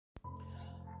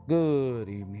Good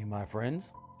evening, my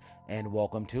friends, and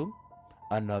welcome to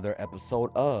another episode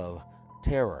of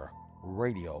Terror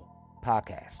Radio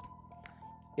Podcast.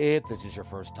 If this is your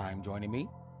first time joining me,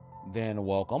 then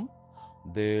welcome.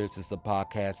 This is the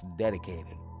podcast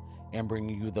dedicated and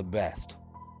bringing you the best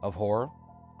of horror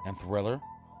and thriller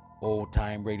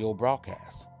old-time radio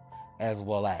broadcasts, as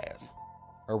well as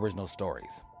original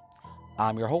stories.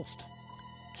 I'm your host,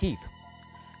 Keith,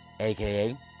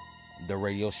 aka the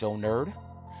Radio Show Nerd,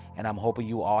 and I'm hoping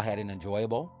you all had an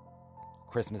enjoyable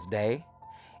Christmas Day,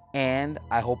 and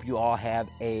I hope you all have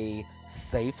a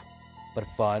safe but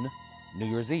fun New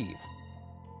Year's Eve.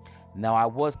 Now, I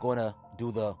was going to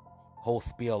do the whole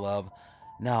spiel of,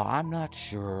 now I'm not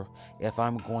sure if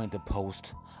I'm going to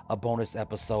post a bonus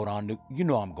episode on you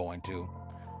know I'm going to.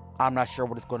 I'm not sure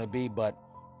what it's going to be, but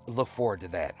look forward to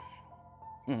that.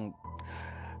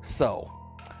 So,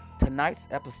 tonight's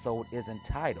episode is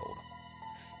entitled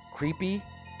Creepy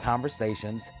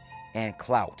Conversations and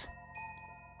Clout.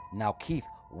 Now, Keith,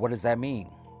 what does that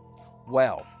mean?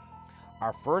 Well,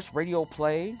 our first radio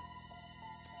play,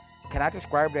 can I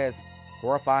describe it as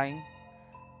horrifying?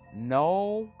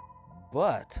 No,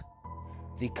 but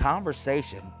the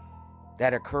conversation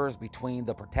that occurs between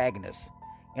the protagonist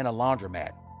and a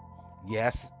laundromat,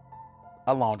 yes,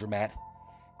 a laundromat,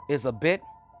 is a bit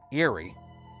eerie,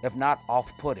 if not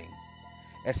off-putting,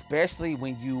 especially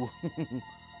when you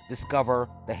discover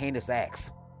the heinous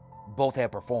acts both have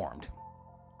performed.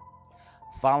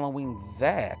 Following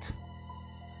that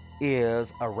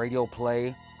is a radio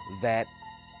play that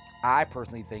I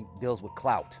personally think deals with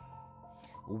clout,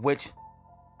 which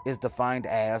is defined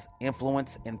as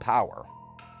influence and power,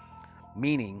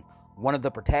 meaning one of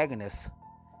the protagonists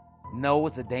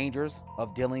knows the dangers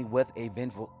of dealing with a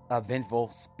vengeful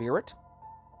spirit,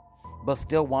 but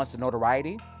still wants the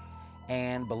notoriety,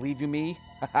 and believe you me,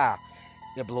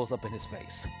 it blows up in his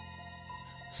face.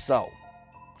 So,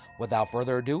 without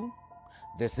further ado,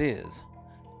 this is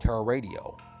Terror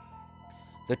Radio.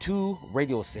 The two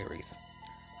radio series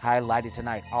highlighted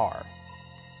tonight are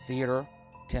Theater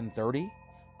 1030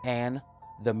 and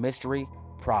The Mystery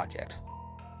Project.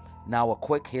 Now, a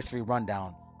quick history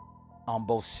rundown on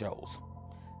both shows.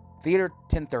 Theater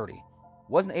 1030,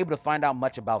 wasn't able to find out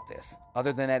much about this,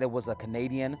 other than that it was a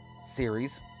Canadian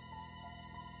series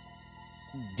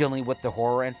dealing with the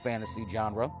horror and fantasy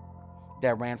genre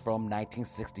that ran from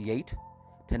 1968 to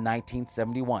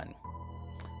 1971.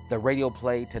 The radio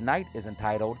play tonight is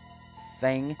entitled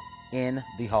Thing in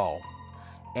the Hall,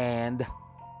 and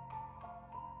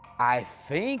I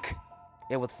think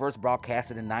it was first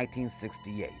broadcasted in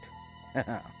 1968.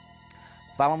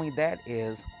 Following that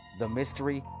is The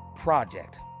Mystery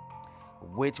Project,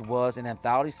 which was an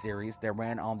anthology series that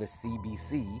ran on the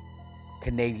CBC,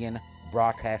 Canadian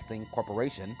Broadcasting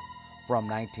Corporation, from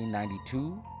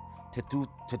 1992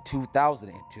 to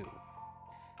 2002.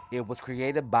 It was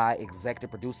created by executive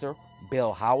producer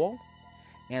Bill Howell,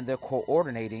 and the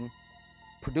coordinating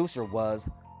producer was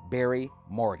Barry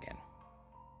Morgan.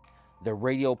 The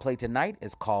radio play tonight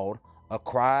is called A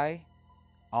Cry,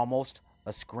 Almost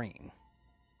a Scream.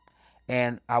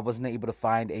 And I wasn't able to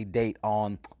find a date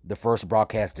on the first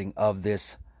broadcasting of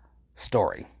this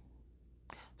story.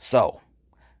 So,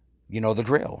 you know the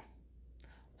drill.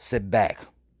 Sit back,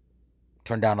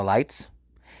 turn down the lights,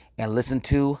 and listen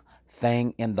to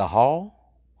Thing in the Hall,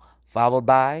 followed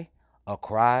by A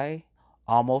Cry,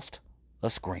 Almost a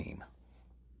Scream.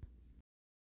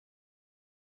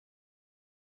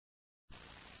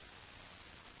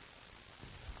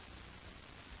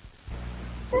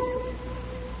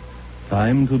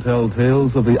 Time to tell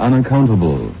tales of the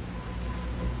unaccountable,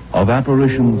 of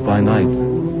apparitions by night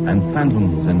and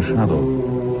phantoms in shadow.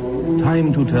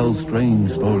 Time to tell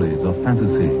strange stories of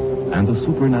fantasy and the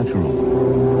supernatural.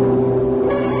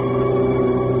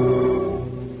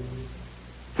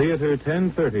 Theater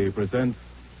 1030 presents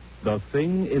The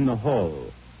Thing in the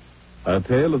Hall, a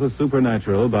tale of the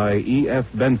supernatural by E.F.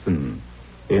 Benson,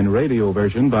 in radio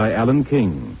version by Alan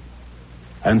King,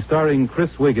 and starring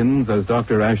Chris Wiggins as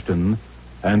Dr. Ashton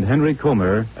and Henry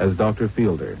Comer as Dr.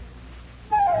 Fielder.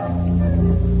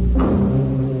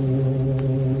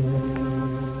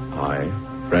 I,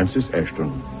 Francis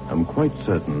Ashton, am quite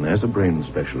certain as a brain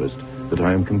specialist that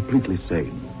I am completely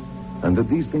sane, and that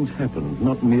these things happened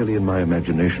not merely in my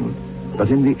imagination,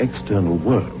 but in the external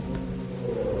world.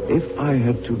 If I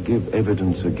had to give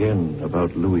evidence again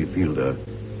about Louis Fielder,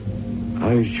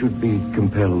 I should be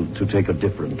compelled to take a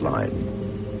different line.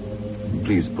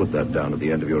 Please put that down at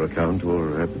the end of your account,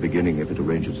 or at the beginning if it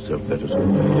arranges itself better, sir.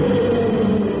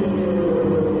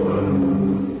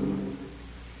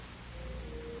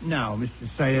 Now, Mr.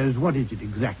 Sayers, what is it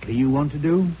exactly you want to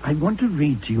do? I want to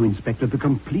read to you, Inspector, the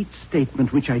complete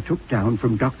statement which I took down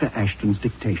from Dr. Ashton's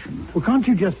dictation. Well, can't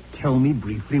you just tell me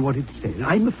briefly what it says?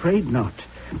 I'm afraid not.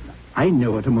 I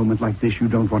know at a moment like this you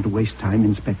don't want to waste time,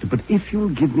 Inspector, but if you'll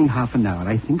give me half an hour,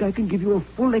 I think I can give you a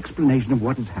full explanation of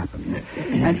what has happened.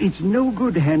 And it's no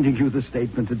good handing you the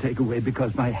statement to take away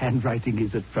because my handwriting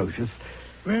is atrocious.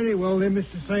 Very well, then,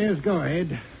 Mr. Sayers, go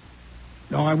ahead.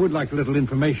 No, I would like a little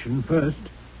information first.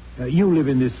 You live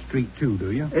in this street, too,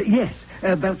 do you? Yes,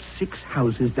 about 6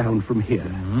 houses down from here.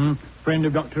 Mm-hmm. Friend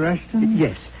of Dr. Ashton?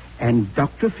 Yes, and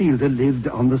Dr. Fielder lived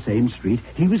on the same street.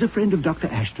 He was a friend of Dr.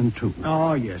 Ashton, too.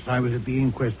 Oh, yes, I was at the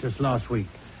inquest just last week.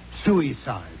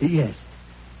 Suicide. Yes,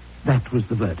 that was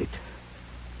the verdict.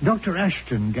 Dr.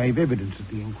 Ashton gave evidence at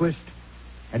the inquest.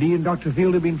 Had he and Dr.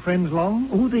 Fielder been friends long?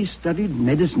 Oh, they studied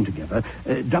medicine together.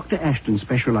 Dr. Ashton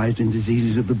specialized in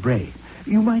diseases of the brain.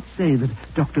 You might say that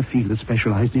Dr. Fielder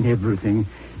specialized in everything.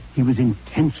 He was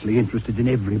intensely interested in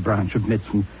every branch of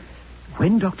medicine.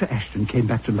 When Dr. Ashton came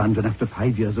back to London after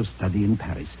 5 years of study in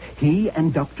Paris, he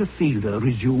and Dr. Fielder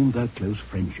resumed their close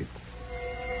friendship.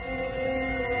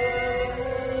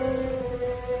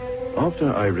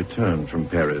 After I returned from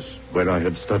Paris, where I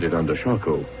had studied under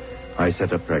Charcot, I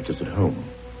set up practice at home.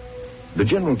 The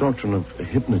general doctrine of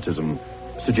hypnotism,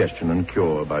 suggestion and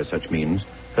cure by such means,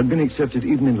 had been accepted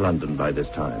even in London by this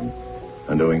time.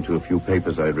 And owing to a few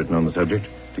papers I had written on the subject,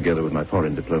 together with my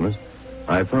foreign diplomas,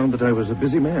 I found that I was a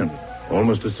busy man,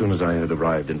 almost as soon as I had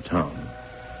arrived in town.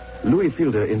 Louis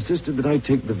Fielder insisted that I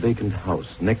take the vacant house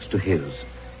next to his,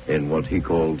 in what he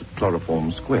called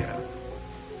Chloroform Square.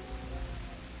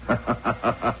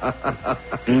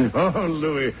 Oh,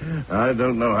 Louis, I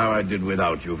don't know how I did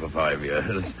without you for 5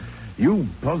 years. You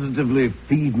positively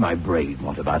feed my brain.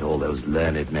 What about all those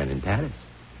learned men in Paris?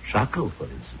 Charcot, for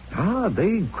instance. Ah,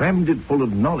 they crammed it full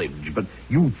of knowledge, but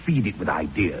you feed it with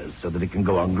ideas so that it can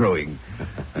go on growing.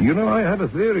 You know, I have a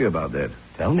theory about that.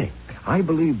 Tell me. I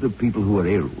believe that people who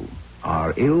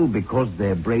are ill because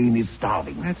their brain is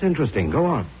starving. That's interesting. Go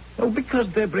on. Oh,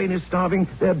 because their brain is starving,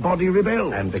 their body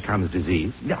rebels. And becomes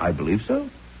diseased? Yeah, I believe so.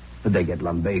 But they get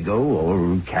lumbago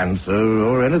or cancer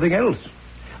or anything else.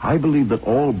 I believe that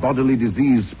all bodily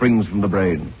disease springs from the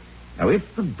brain. Now,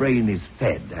 if the brain is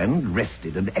fed and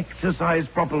rested and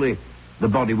exercised properly, the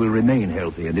body will remain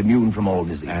healthy and immune from all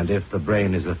disease. And if the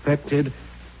brain is affected,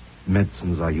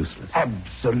 medicines are useless.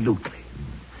 Absolutely.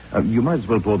 You might as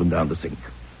well pour them down the sink.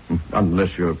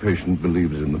 Unless your patient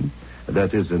believes in them.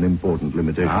 That is an important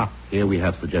limitation. Ah, here we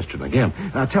have suggestion again.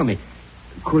 Now, tell me,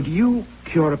 could you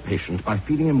cure a patient by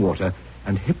feeding him water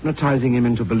and hypnotizing him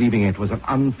into believing it was an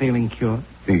unfailing cure?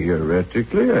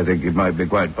 Theoretically, I think it might be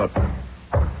quite possible.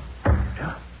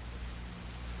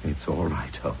 It's all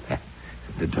right, oh,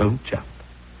 don't jump.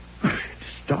 It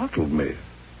startled me.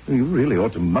 You really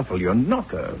ought to muffle your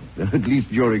knocker, at least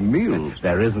during meals.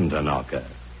 There isn't a knocker.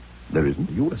 There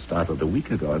isn't? You were startled a week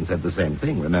ago and said the same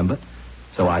thing, remember?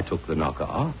 So I took the knocker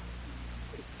off.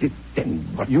 Then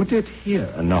what? You did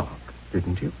hear a knock,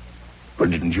 didn't you? Well,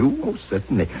 didn't you? Oh,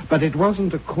 certainly. But it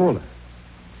wasn't a caller.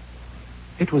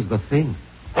 It was the thing.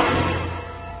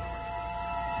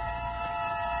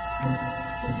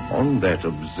 On that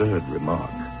absurd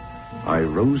remark, I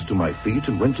rose to my feet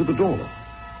and went to the door.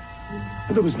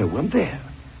 But there was no one there.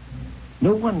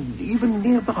 No one even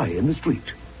nearby in the street.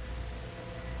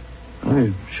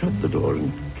 I shut the door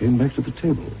and came back to the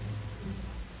table.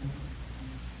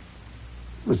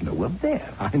 There was no one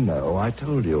there. I know, I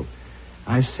told you.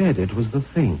 I said it was the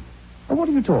thing. Now, what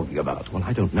are you talking about? Well,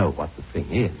 I don't know what the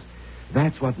thing is.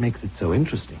 That's what makes it so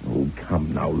interesting. Oh,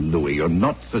 come now, Louis. You're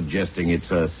not suggesting it's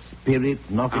a spirit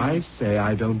knocking? I say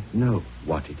I don't know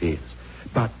what it is.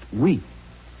 But we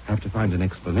have to find an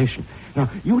explanation. Now,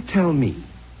 you tell me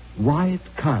why it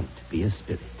can't be a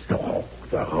spirit. Oh,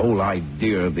 the whole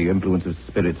idea of the influence of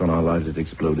spirits on our lives has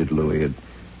exploded, Louis.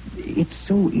 It's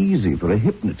so easy for a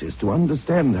hypnotist to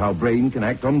understand how brain can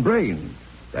act on brain.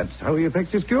 That's how he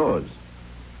effects his cures.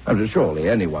 And surely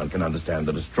anyone can understand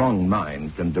that a strong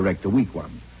mind can direct a weak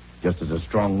one, just as a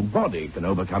strong body can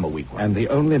overcome a weak one. And the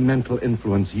only mental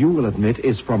influence you will admit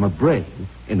is from a brain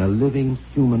in a living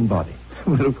human body.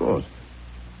 Well, of course.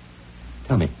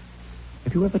 Tell me,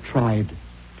 have you ever tried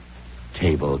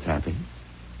table tapping?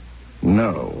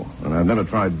 No, and I've never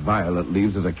tried violet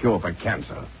leaves as a cure for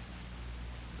cancer.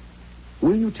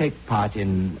 Will you take part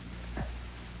in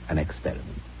an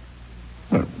experiment?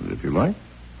 Well, if you like.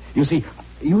 You see,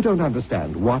 you don't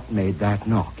understand what made that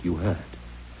knock you heard.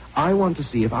 I want to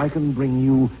see if I can bring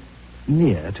you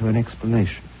near to an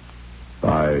explanation.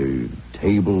 By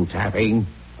table tapping?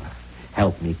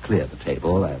 Help me clear the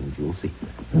table, and you'll see.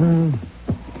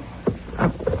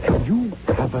 You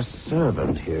have a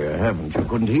servant here, haven't you?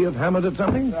 Couldn't he have hammered at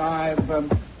something? I've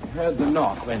heard the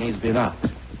knock when he's been out.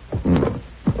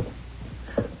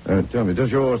 Tell me,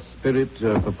 does your spirit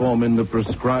perform in the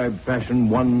prescribed fashion,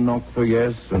 1 knock for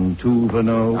yes and 2 for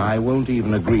no? I won't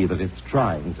even agree that it's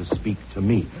trying to speak to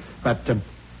me. But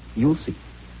you'll see.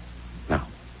 Now,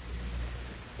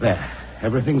 there,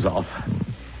 everything's off.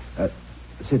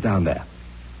 Sit down there,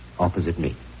 opposite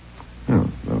me. Oh,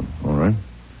 all right.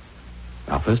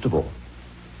 Now, first of all,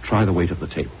 try the weight of the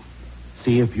table.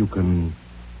 See if you can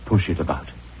push it about.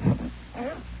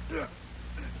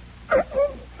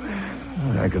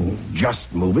 I can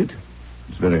just move it.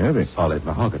 It's very heavy. Solid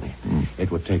mahogany.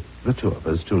 It would take the 2 of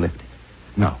us to lift it.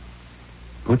 Now,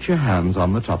 put your hands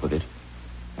on the top of it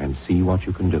and see what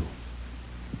you can do.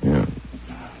 Yeah.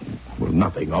 Well,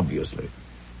 nothing, obviously.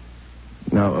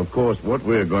 Now, of course, what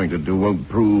we're going to do won't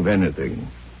prove anything.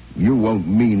 You won't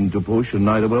mean to push, and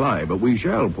neither will I, but we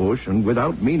shall push, and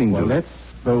without meaning Well, to... let's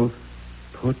both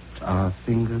put our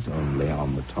fingers only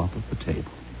on the top of the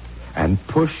table and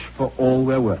push for all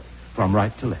we're worth, from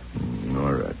right to left.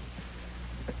 All right.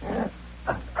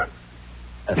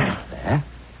 There.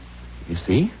 You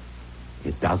see?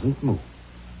 It doesn't move.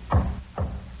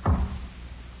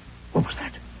 What was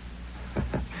that?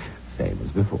 Same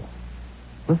as before.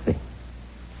 The thing.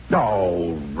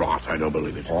 No, rot, I don't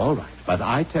believe it. All right. But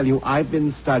I tell you, I've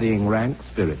been studying rank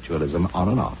spiritualism on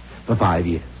and off for 5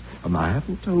 years. And I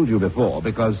haven't told you before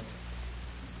because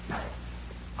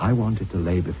I wanted to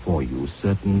lay before you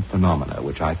certain phenomena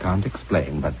which I can't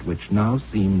explain, but which now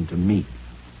seem to me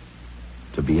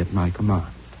to be at my command.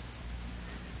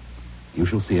 You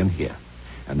shall see and hear,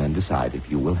 and then decide if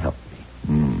you will help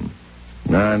me.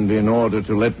 And in order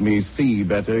to let me see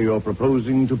better, you're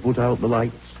proposing to put out the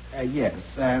lights? Yes,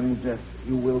 and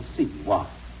you will see why.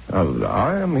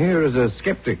 I am here as a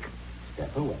skeptic.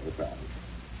 Step away, Frank.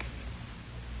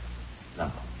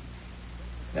 Now,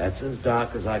 that's as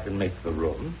dark as I can make the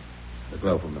room. The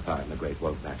glow from the fire and the grate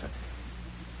won't matter.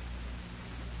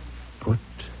 Put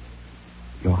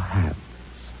your hands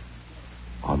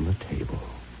on the table.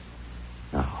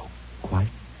 Now, quite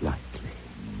lightly.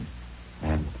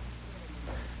 And,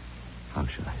 how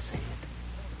shall I say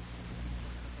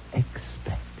it?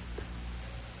 Expect.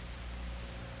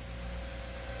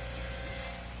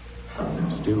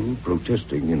 Still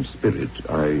protesting in spirit,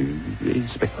 I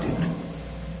expected.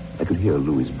 I could hear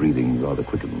Louis' breathing rather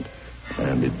quickened,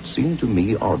 and it seemed to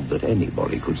me odd that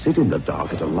anybody could sit in the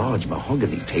dark at a large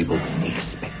mahogany table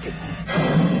expecting.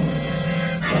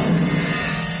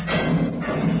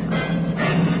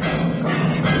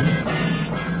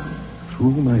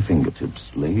 Through my fingertips,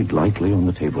 laid lightly on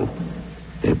the table,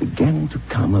 there began to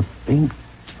come a faint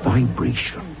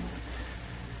vibration.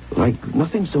 Like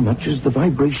nothing so much as the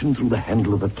vibration through the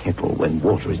handle of a kettle when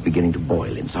water is beginning to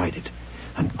boil inside it.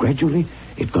 And gradually,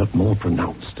 it got more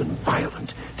pronounced and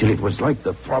violent, till it was like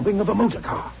the throbbing of a motor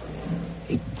car.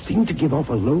 It seemed to give off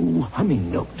a low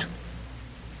humming note.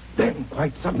 Then,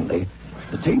 quite suddenly,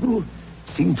 the table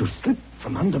seemed to slip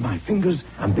from under my fingers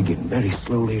and begin very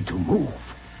slowly to move.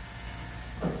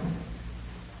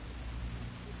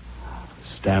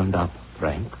 Stand up,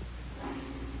 Frank.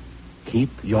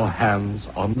 Keep your hands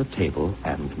on the table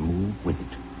and move with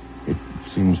it. It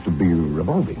seems to be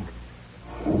revolving.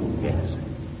 Yes.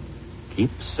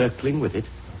 Keep circling with it.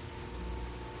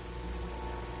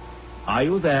 Are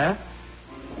you there?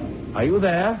 Are you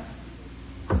there?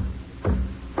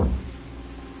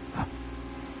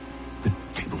 The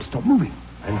table stopped moving.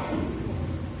 And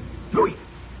Louis,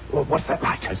 what's that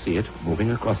light? I see it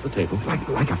moving across the table.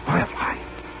 Like a firefly.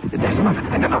 There's another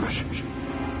and another. Shh.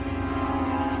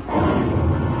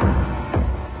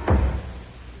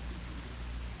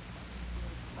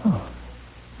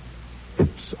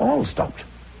 It's all stopped.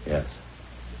 Yes.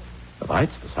 The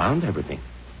lights, the sound, everything.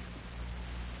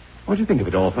 What do you think of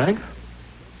it all, Frank?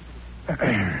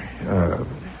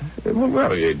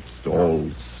 Well, it's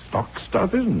all stock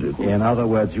stuff, isn't it? In other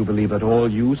words, you believe that all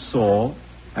you saw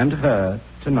and heard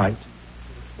tonight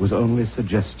was only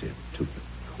suggested to you.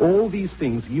 All these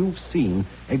things you've seen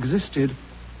existed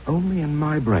only in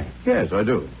my brain. Yes, I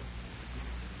do.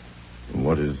 And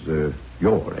what is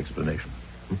your explanation?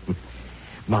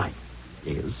 Mine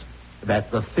is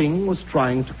that the thing was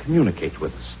trying to communicate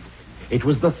with us. It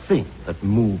was the thing that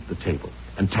moved the table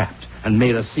and tapped and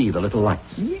made us see the little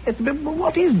lights. Yes, but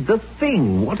what is the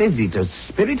thing? What is it? A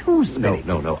spirit? Whose spirit?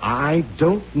 No. I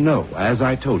don't know, as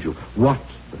I told you, what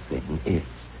the thing is.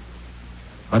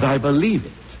 But I believe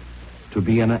it to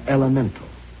be an elemental.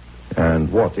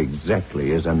 And what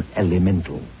exactly is an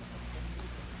elemental?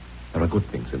 There are good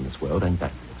things in this world and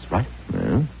bad things, right?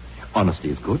 Yeah. Honesty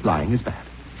is good, lying is bad.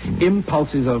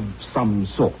 Impulses of some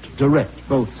sort direct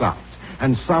both sides,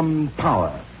 and some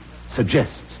power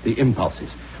suggests the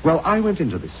impulses. Well, I went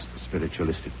into this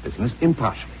spiritualistic business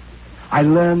impartially. I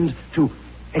learned to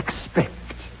expect,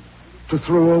 to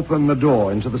throw open the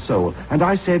door into the soul, and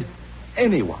I said,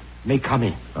 anyone may come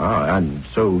in. Ah, and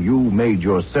so you made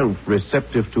yourself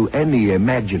receptive to any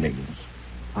imaginings.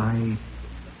 I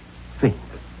think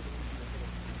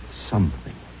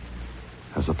something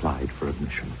has applied for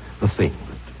admission. The thing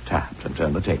that tapped and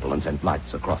turned the table and sent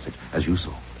lights across it, as you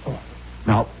saw.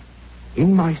 Now,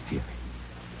 in my theory,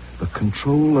 the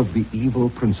control of the evil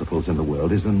principles in the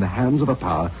world is in the hands of a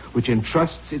power which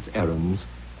entrusts its errands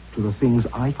to the things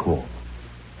I call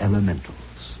elementals.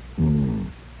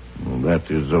 Well, that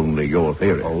is only your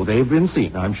theory. Oh, they've been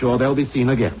seen. I'm sure they'll be seen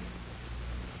again.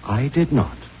 I did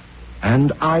not,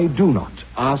 and I do not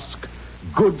ask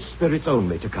good spirits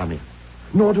only to come in,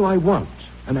 nor do I want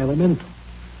an elemental.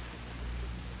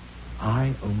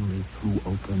 I only threw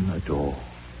open a door.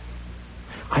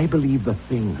 I believe the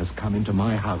thing has come into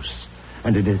my house,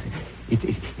 and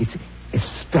it's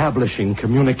establishing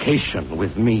communication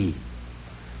with me.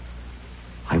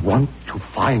 I want to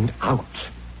find out,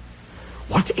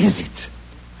 what is it?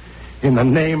 In the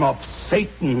name of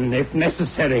Satan, if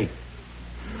necessary.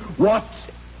 What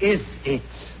is it?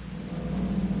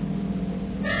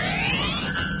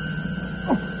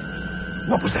 Oh,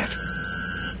 what was that?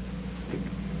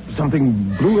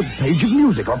 Something blew a page of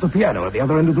music off the piano at the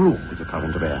other end of the room. It's a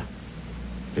current of air.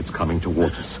 It's coming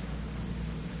towards us.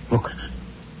 Look,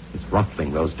 it's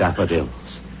ruffling those daffodils.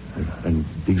 And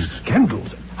these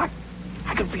candles. I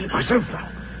can feel it myself now.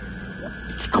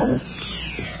 It's cold.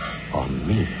 It's on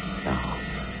me now.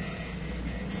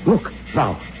 Look,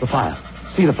 now, the fire.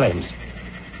 See the flames.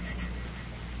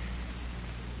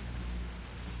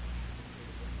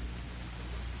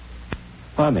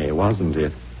 Funny, wasn't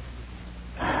it?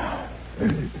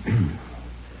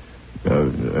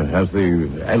 Has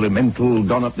the elemental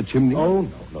gone up the chimney? Oh,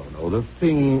 no. The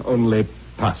thing only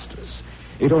passed us.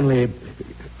 It only...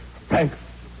 Frank,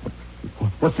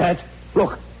 what's that?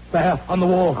 Look, there, on the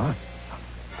wall. Huh?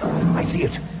 I see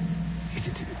it. It's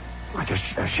like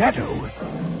a shadow.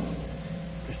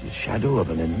 The shadow of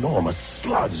an enormous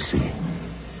slug. See,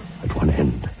 at one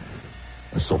end,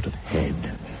 a sort of head.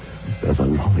 There's a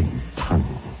lolling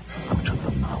tongue out of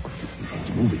the mouth.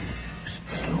 It's moving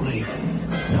slowly.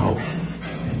 No,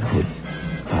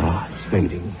 it's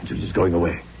fading. It's going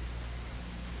away.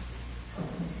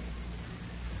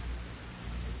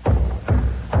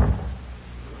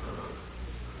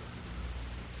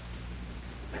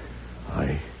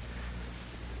 I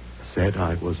said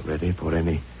I was ready for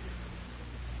any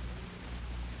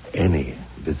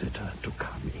visitor to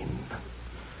come in.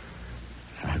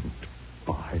 And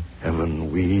by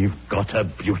heaven, we've got a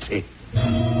beauty.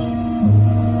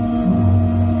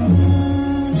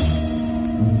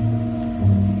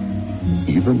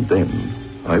 Even then,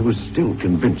 I was still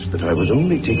convinced that I was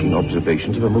only taking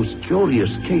observations of a most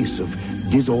curious case of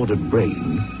disordered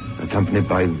brain, accompanied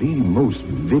by the most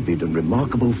vivid and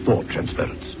remarkable thought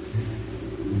transference.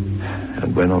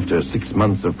 And when, after 6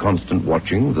 months of constant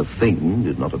watching, the thing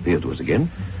did not appear to us again,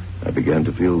 I began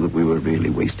to feel that we were really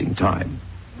wasting time.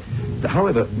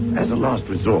 However, as a last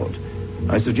resort,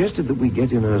 I suggested that we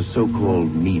get in a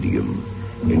so-called medium,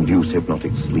 induce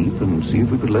hypnotic sleep, and see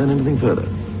if we could learn anything further.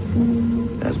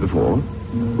 As before,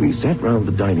 we sat round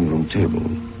the dining room table,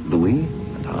 Louis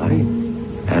and I,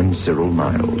 and Cyril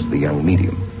Niles, the young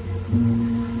medium.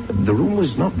 The room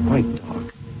was not quite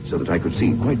dark, so that I could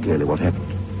see quite clearly what happened.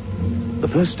 The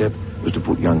first step was to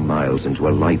put young Niles into a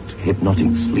light,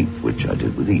 hypnotic sleep, which I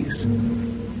did with ease.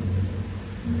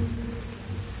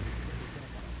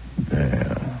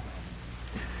 There.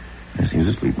 Yes, he's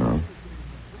asleep now.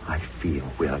 I feel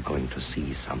we are going to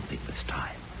see something this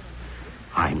time.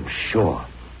 I'm sure.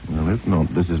 Well, if not,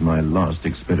 this is my last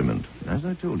experiment. As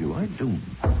I told you, I don't...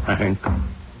 Hank.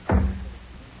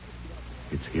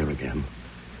 It's here again.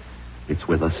 It's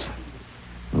with us.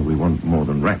 Well, we want more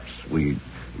than rats. We...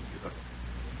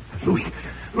 Louis,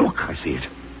 look, I see it.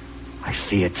 I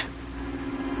see it.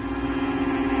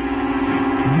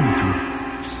 Beginning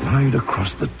to slide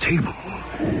across the table.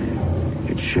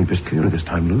 Its shape is clearer this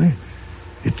time, Louis.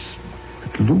 It's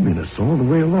luminous all the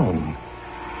way along.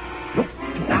 Look,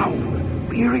 now,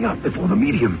 rearing up before the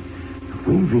medium,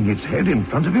 waving its head in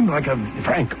front of him like a...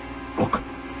 Frank, look.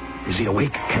 Is he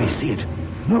awake? Can he see it?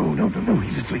 No,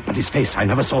 he's asleep. But his face, I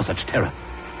never saw such terror.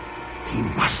 He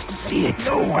must see it.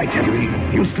 No, I tell you,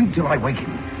 he'll sleep till I wake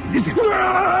him. Listen.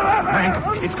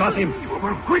 Frank, it's got him.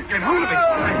 Well, quick, get hold of it.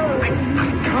 I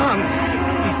can't.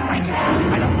 Frank, it's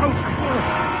by the throat.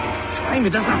 time.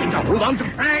 It does nothing to hold on to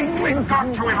Frank. We've got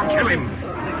to kill him.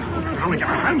 Can we get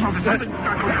our hands on something?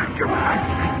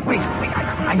 Wait.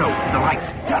 I know. The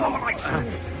lights. Turn on the lights.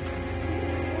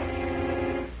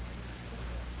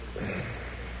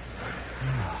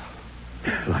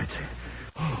 Lights.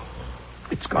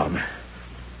 It's gone.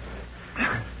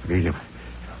 William,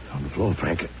 on the floor,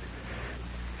 Frank. Is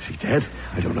he dead?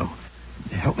 I don't know.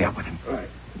 Help me up with him.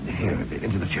 Here,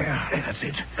 into the chair. That's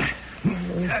it.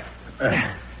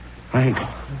 Frank,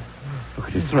 look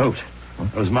at his throat.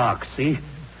 Those marks, see?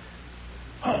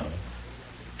 Oh,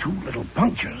 2 little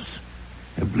punctures.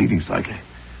 They're bleeding slightly.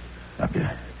 Up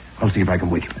here. I'll see if I can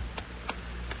wake him.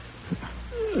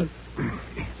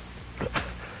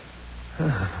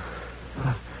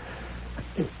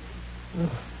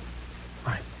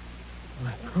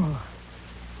 My God.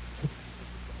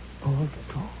 Oh,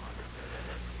 God.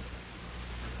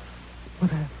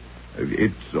 What happened?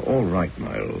 It's all right,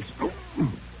 Miles.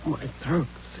 My throat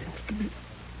seems to be...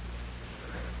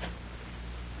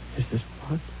 Is this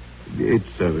blood?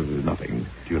 It's nothing.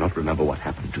 Do you not remember what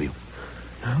happened to you?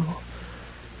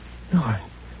 No, I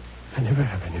never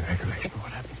have any recollection of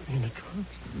what happened to me in a trance.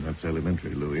 That's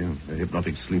elementary, Louis. A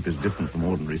hypnotic sleep is different from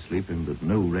ordinary sleep in that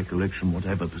no recollection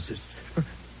whatever persists.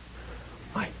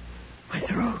 My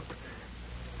throat.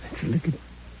 It's a little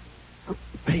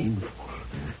painful.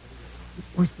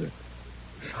 Was there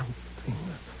something,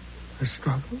 a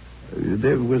struggle?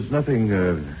 There was nothing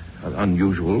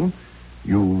unusual.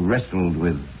 You wrestled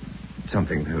with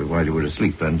something while you were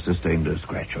asleep and sustained a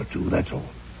scratch or two, that's all.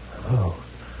 Oh,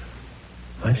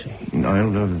 I see.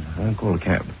 I'll call a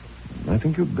cab. I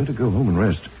think you'd better go home and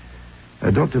rest.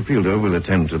 Dr. Fielder will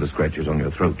attend to the scratches on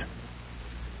your throat.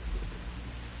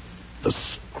 The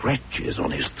scratches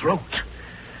on his throat.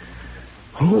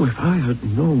 Oh, if I had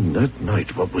known that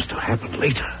night what was to happen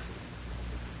later.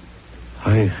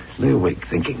 I lay awake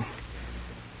thinking.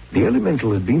 The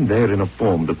elemental had been there in a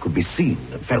form that could be seen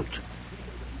and felt.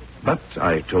 But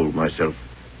I told myself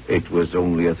it was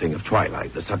only a thing of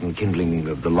twilight. The sudden kindling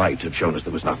of the light had shown us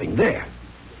there was nothing there.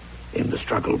 In the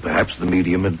struggle, perhaps the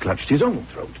medium had clutched his own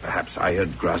throat. Perhaps I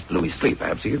had grasped Louis' sleep.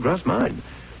 Perhaps he had grasped mine.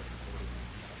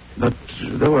 But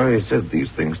though I said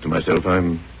these things to myself,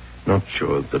 I'm not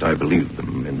sure that I believe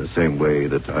them in the same way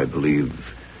that I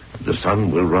believe the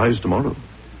sun will rise tomorrow.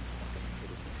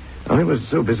 I was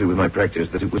so busy with my practice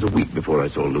that it was a week before I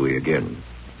saw Louis again.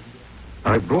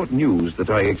 I brought news that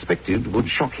I expected would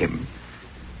shock him.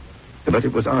 But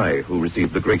it was I who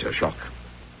received the greater shock.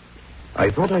 I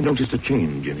thought I noticed a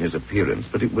change in his appearance,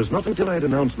 but it was not until I had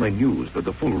announced my news that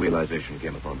the full realization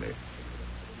came upon me.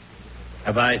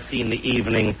 Have I seen the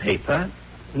evening paper?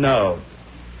 No.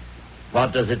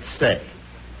 What does it say?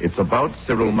 It's about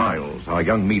Cyril Miles, our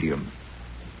young medium.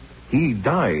 He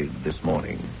died this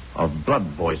morning of blood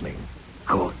poisoning.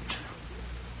 Good.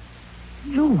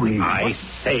 Louis, I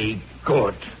say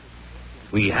good.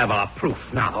 We have our proof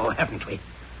now, haven't we?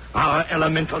 Our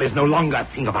elemental is no longer a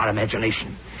thing of our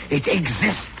imagination. It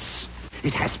exists.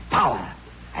 It has power.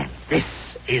 And this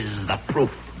is the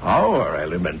proof. Our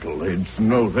elemental? It's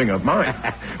no thing of mine.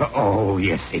 Oh,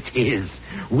 yes, it is.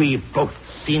 We've both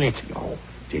seen it. Oh,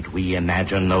 did we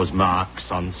imagine those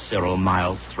marks on Cyril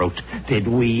Miles' throat? Did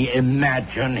we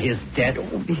imagine his death?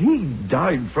 Oh, he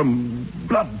died from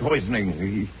blood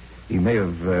poisoning. He may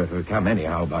have come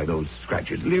anyhow by those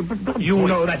scratches. You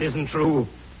know that isn't true.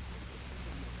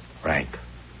 Frank,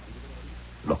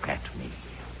 look at me.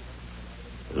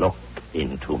 Look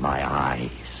into my eyes.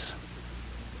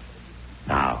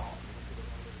 Now,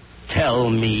 tell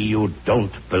me you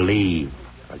don't believe.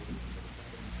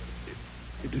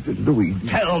 Louis.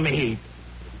 Tell me.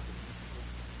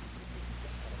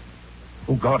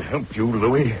 Oh, God help you,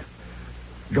 Louis.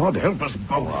 God help us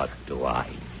both. What do I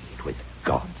need with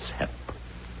God's help?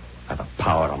 I have a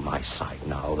power on my side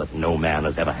now that no man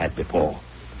has ever had before.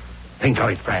 Think of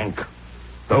it, Frank.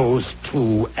 Those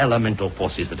two elemental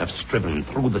forces that have striven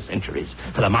through the centuries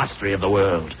for the mastery of the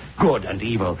world, good and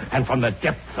evil, and from the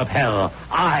depths of hell,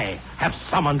 I have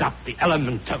summoned up the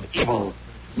element of evil.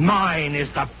 Mine is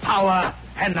the power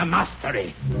and the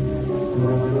mastery.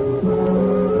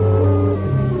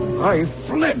 I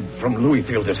fled from Louis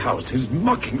Fielder's house, his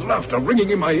mocking laughter ringing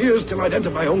in my ears till I'd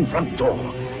entered my own front door.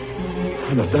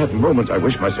 And at that moment I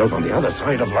wished myself on the other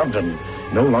side of London,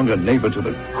 no longer neighbor to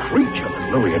the creature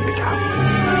that Louis had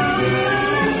become.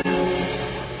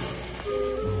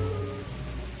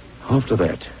 After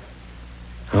that,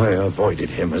 I avoided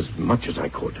him as much as I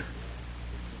could.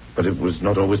 But it was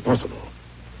not always possible.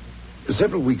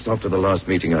 Several weeks after the last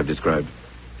meeting I've described,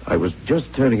 I was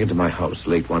just turning into my house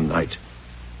late one night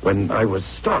when I was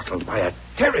startled by a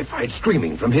terrified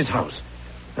screaming from his house.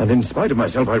 And in spite of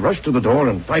myself, I rushed to the door,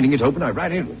 and finding it open, I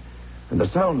ran in. And the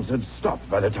sounds had stopped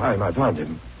by the time I found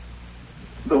him.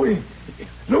 Louis!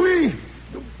 Louis!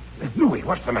 Louis,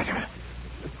 what's the matter?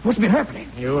 What's been happening?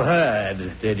 You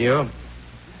heard, did you?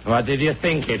 What did you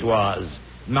think it was?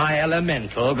 My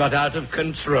elemental got out of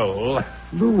control.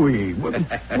 Louis,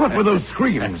 what were those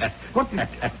screams? What?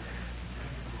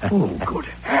 Oh, good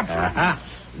heavens.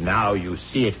 Now you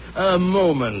see it. A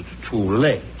moment too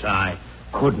late. I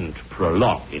couldn't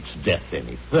prolong its death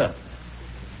any further.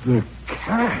 The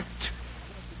cat.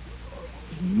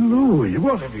 Louis,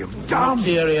 what have you done?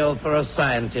 Material for a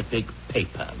scientific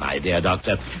paper, my dear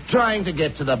doctor. Trying to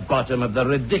get to the bottom of the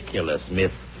ridiculous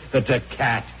myth that a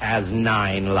cat has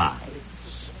 9 lives.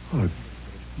 Are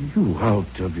you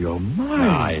out of your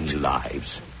mind? 9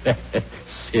 lives.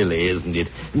 Silly, isn't it?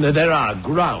 There are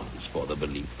grounds for the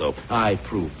belief, though. I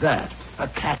proved that. A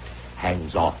cat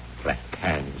hangs on, Frank,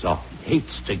 hangs on.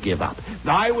 Hates to give up.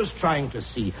 I was trying to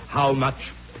see how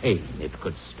much pain it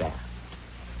could stand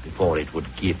before it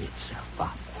would give itself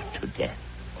up to death.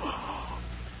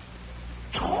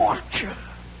 Torture.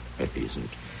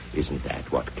 Isn't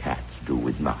that what cats do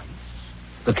with mice?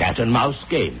 The cat and mouse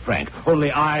game, Frank.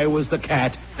 Only I was the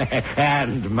cat,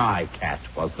 and my cat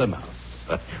was the mouse.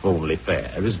 Only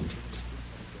fair, isn't it?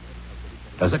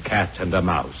 Does a cat and a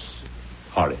mouse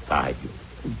horrify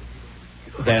you?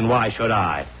 Then why should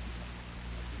I?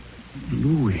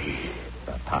 Louis.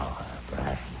 The power,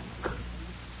 Frank.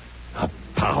 The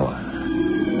power.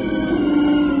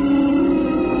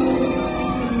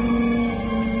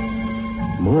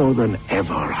 More than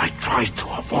ever, I tried to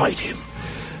avoid him.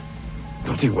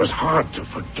 But it was hard to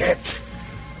forget.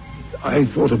 I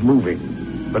thought of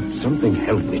moving, but something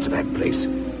held me to that place.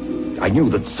 I knew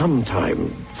that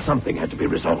sometime something had to be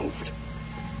resolved.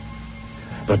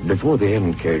 But before the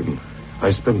end came,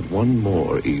 I spent one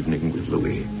more evening with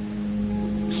Louis.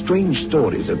 Strange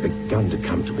stories had begun to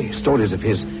come to me. Stories of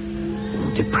his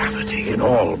depravity in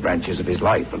all branches of his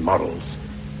life and morals.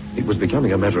 It was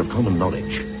becoming a matter of common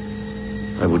knowledge.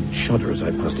 I would shudder as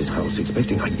I passed his house,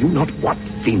 expecting I knew not what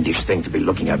fiendish thing to be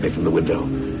looking at me from the window.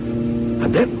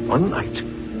 And then, one night,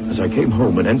 as I came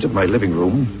home and entered my living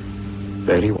room,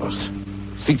 there he was,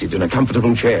 seated in a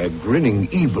comfortable chair, grinning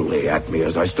evilly at me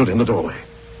as I stood in the doorway.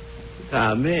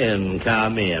 Come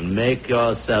in. Make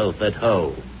yourself at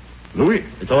home. Louis?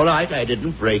 It's all right, I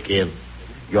didn't break in.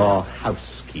 Your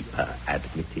housekeeper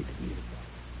admitted me.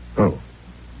 Oh.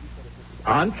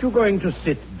 Aren't you going to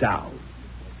sit down?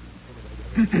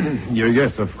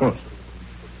 Yes, of course.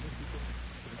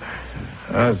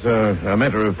 As a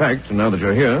matter of fact, now that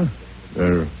you're here,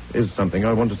 there is something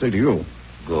I want to say to you.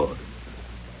 Good.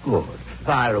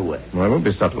 Fire away. I won't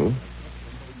be subtle.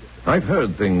 I've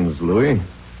heard things, Louis.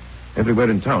 Everywhere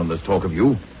in town there's talk of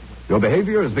you. Your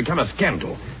behavior has become a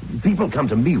scandal. People come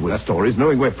to me with stories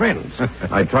knowing we're friends.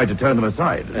 I try to turn them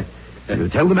aside. You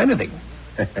tell them anything.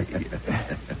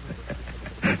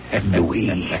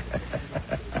 Louis,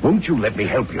 won't you let me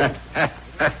help you?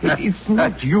 It's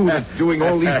not you that's doing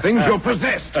all these things. You're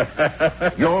possessed.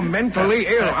 You're mentally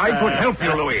ill. I could help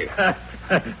you, Louis.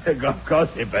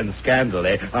 Gossip and scandal,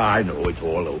 eh? I know it's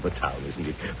all over town, isn't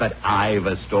it? But I've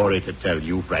a story to tell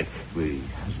you, Frank. It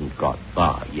hasn't got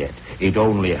far yet. It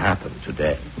only happened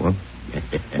today.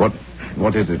 What?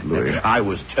 What is it, Louis? I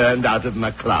was turned out of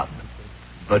my club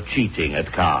for cheating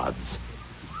at cards.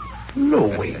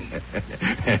 Louis.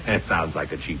 Sounds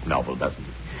like a cheap novel, doesn't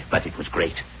it? But it was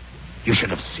great. You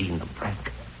should have seen them,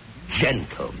 Frank.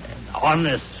 Gentlemen,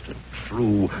 honest and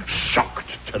true,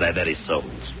 shocked to their very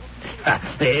souls.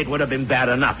 It would have been bad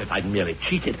enough if I'd merely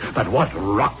cheated, but what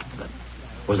rocked them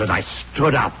was that I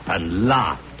stood up and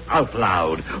laughed out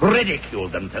loud,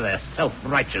 ridiculed them to their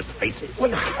self-righteous faces.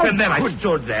 And then I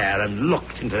stood there and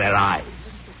looked into their eyes.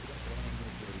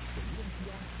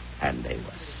 And they were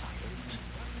silent.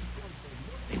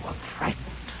 They were frightened.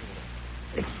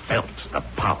 They felt the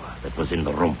power that was in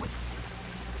the room with them.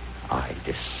 I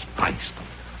despised them.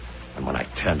 And when I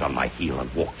turned on my heel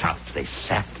and walked out, they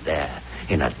sat there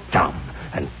in a dumb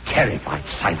and terrified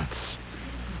silence.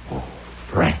 Oh,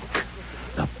 Frank,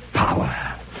 the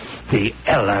power, the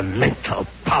elemental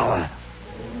power.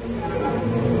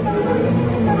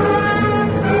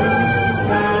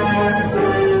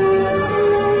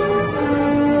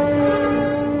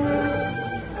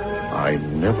 I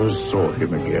never saw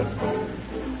him again.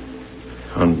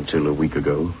 Until a week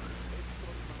ago.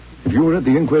 If you were at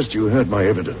the inquest, you heard my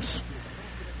evidence.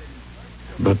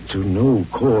 But to no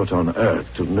court on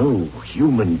earth, to no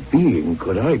human being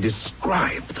could I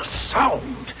describe the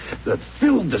sound that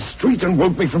filled the street and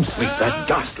woke me from sleep that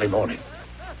ghastly morning.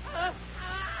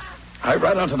 I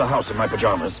ran out of the house in my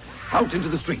pajamas, out into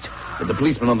the street. And the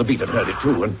policeman on the beat had heard it,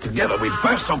 too, and together we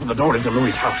burst open the door into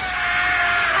Louis's house.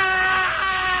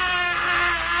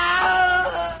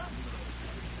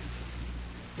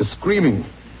 The screaming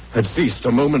had ceased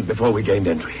a moment before we gained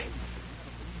entry.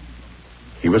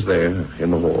 He was there in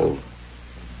the hall,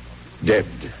 dead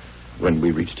when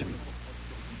we reached him.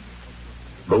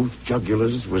 Both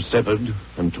jugulars were severed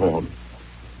and torn.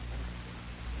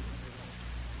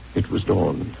 It was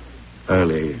dawn,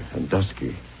 early and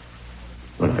dusky,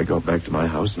 when I got back to my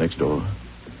house next door.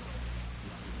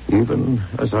 Even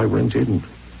as I went in,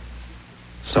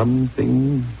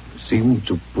 something seemed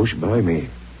to push by me.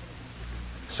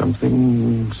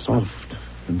 Something soft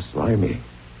and slimy.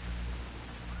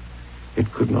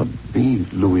 It could not be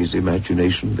Louis's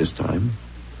imagination this time.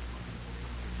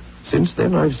 Since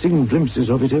then, I've seen glimpses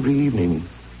of it every evening.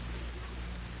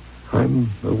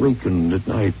 I'm awakened at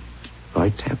night by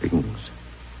tappings.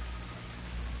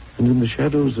 And in the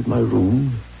shadows of my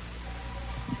room,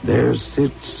 there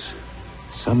sits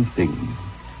something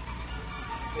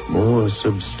more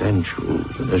substantial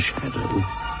than a shadow.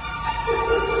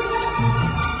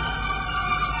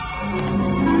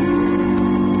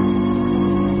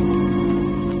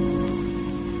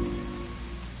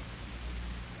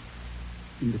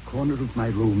 In the corner of my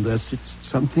room, there sits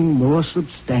something more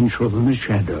substantial than a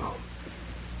shadow.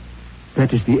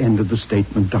 That is the end of the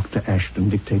statement Dr. Ashton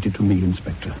dictated to me,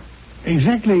 Inspector.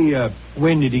 Exactly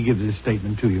when did he give this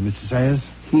statement to you, Mr. Sayers?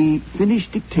 He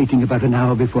finished dictating about an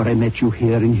hour before I met you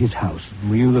here in his house.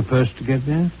 Were you the first to get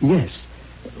there? Yes.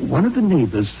 One of the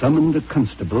neighbors summoned a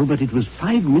constable, but it was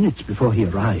 5 minutes before he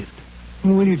arrived.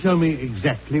 Will you tell me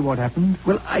exactly what happened?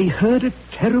 Well, I heard a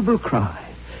terrible cry.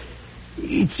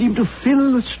 It seemed to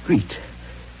fill the street.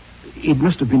 It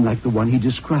must have been like the one he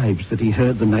describes that he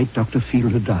heard the night Dr.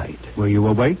 Fielder died. Were you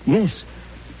awake? Yes.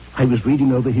 I was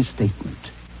reading over his statement.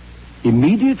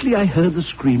 Immediately I heard the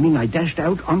screaming. I dashed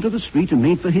out onto the street and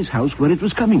made for his house where it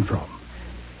was coming from.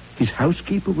 His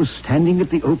housekeeper was standing at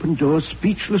the open door,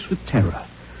 speechless with terror.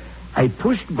 I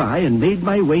pushed by and made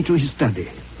my way to his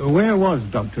study. Where was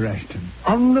Dr. Ashton?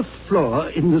 On the floor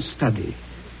in the study.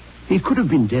 He could have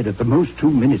been dead at the most 2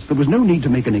 minutes. There was no need to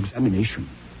make an examination.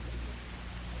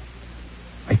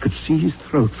 I could see his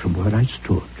throat from where I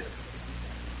stood.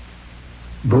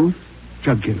 Both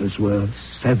jugulars were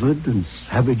severed and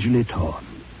savagely torn.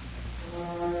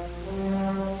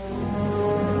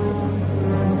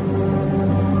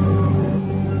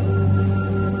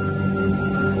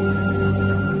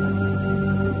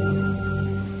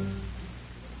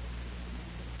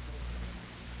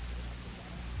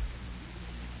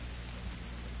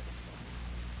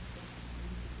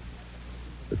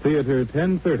 Theater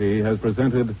 1030 has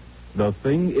presented The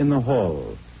Thing in the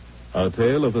Hall, a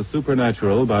tale of the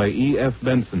supernatural by E.F.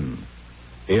 Benson,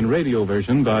 in radio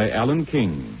version by Alan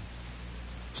King,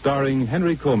 starring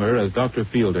Henry Comer as Dr.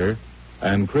 Fielder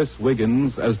and Chris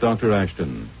Wiggins as Dr.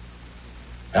 Ashton.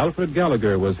 Alfred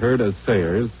Gallagher was heard as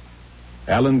Sayers,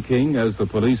 Alan King as the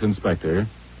police inspector,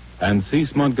 and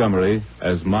Cease Montgomery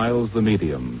as Miles the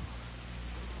medium.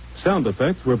 Sound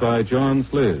effects were by John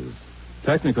Sliz.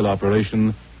 Technical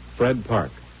operation, Fred Park.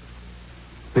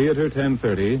 Theater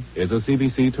 1030 is a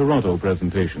CBC Toronto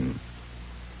presentation.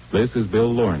 This is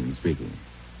Bill Lorne speaking.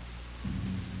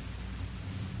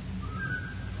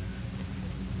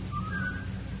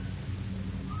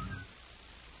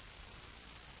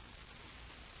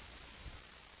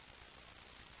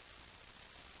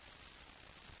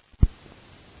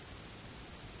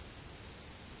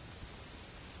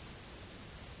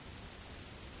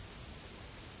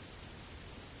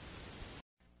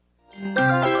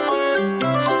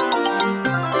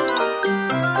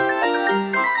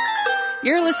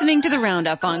 You're listening to The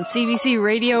Roundup on CBC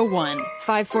Radio 1,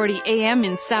 540 AM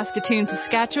in Saskatoon,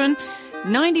 Saskatchewan,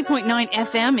 90.9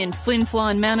 FM in Flin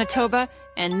Flon, Manitoba,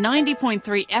 and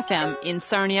 90.3 FM in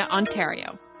Sarnia,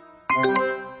 Ontario.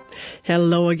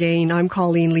 Hello again. I'm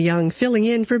Colleen Leung, filling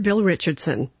in for Bill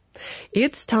Richardson.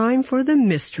 It's time for the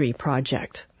Mystery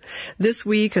Project. This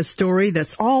week, a story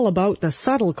that's all about the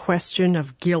subtle question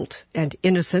of guilt and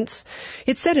innocence.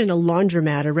 It's set in a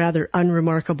laundromat, a rather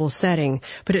unremarkable setting,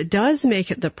 but it does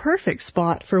make it the perfect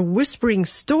spot for whispering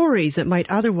stories that might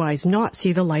otherwise not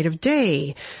see the light of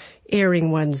day,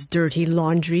 airing one's dirty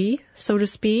laundry, so to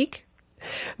speak.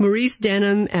 Maurice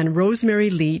Denham and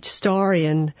Rosemary Leach star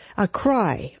in A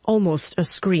Cry, Almost a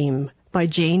Scream by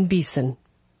Jane Beeson.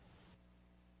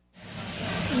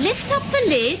 Lift up the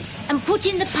lid and put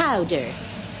in the powder.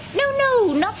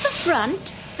 No, not the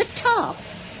front, the top.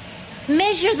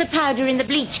 Measure the powder in the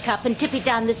bleach cup and tip it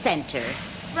down the center.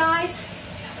 Right.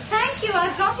 Thank you,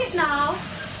 I've got it now.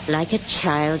 Like a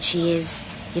child she is.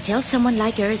 You tell someone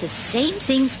like her the same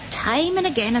things time and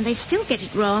again, and they still get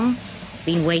it wrong.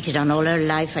 Been waited on all her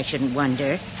life, I shouldn't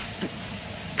wonder.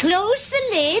 Close the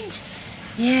lid.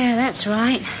 Yeah, that's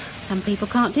right. Some people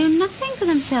can't do nothing for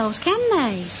themselves, can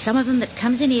they? Some of them that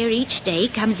comes in here each day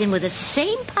comes in with the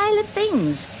same pile of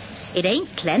things. It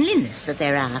ain't cleanliness that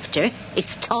they're after.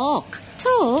 It's talk.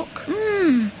 Talk?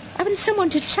 Having someone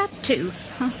to chat to.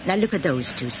 Now look at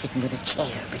those two sitting with a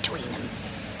chair between them.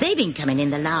 They've been coming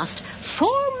in the last 4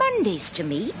 Mondays to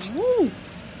meet. Ooh.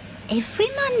 Every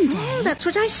Monday? Oh, that's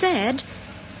what I said.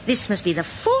 This must be the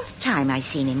 4th time I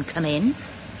seen him come in.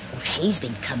 Oh, she's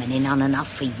been coming in on and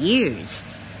off for years.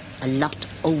 A lot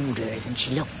older than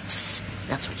she looks.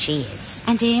 That's what she is.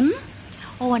 And him?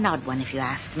 Oh, an odd one if you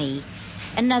ask me.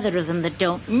 Another of them that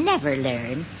don't never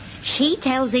learn. She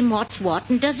tells him what's what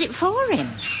and does it for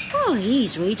him. Oh,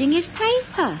 he's reading his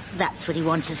paper. That's what he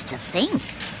wants us to think.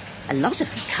 A lot of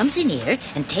them comes in here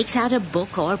and takes out a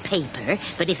book or paper,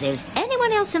 but if there's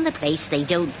anyone else in the place, they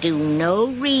don't do no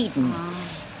reading.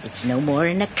 It's no more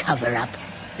than a cover-up.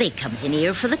 They comes in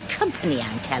here for the company,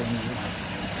 I'm telling you.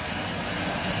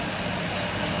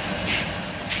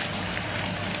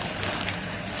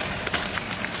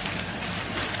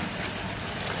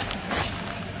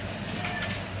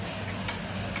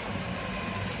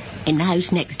 In the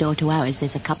house next door to ours,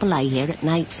 there's a couple I hear at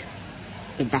night.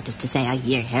 That is to say, I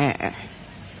hear her,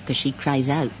 because she cries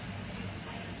out.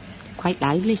 Quite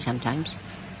loudly sometimes.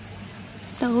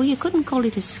 Though you couldn't call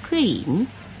it a scream.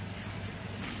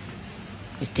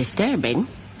 It's disturbing.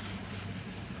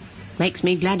 Makes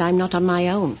me glad I'm not on my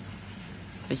own.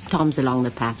 There's Tom's along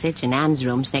the passage, and Anne's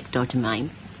room's next door to mine.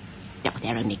 Oh,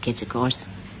 they're only kids, of course.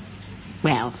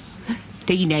 Well,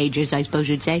 teenagers, I suppose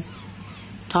you'd say.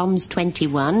 Tom's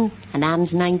 21 and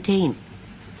Anne's 19.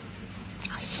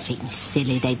 Oh, it seems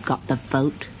silly they've got the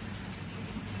vote.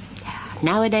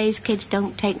 Nowadays, kids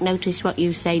don't take notice what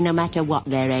you say no matter what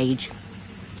their age.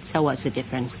 So what's the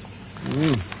difference?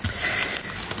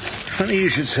 Funny you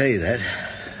should say that.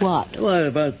 What? Well,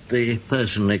 about the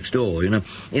person next door. You know,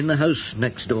 in the house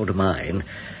next door to mine,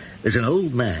 there's an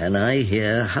old man I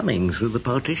hear humming through the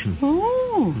partition.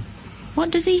 Oh,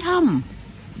 what does he hum?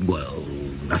 Well,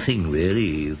 nothing really.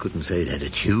 You couldn't say it had a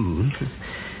tune.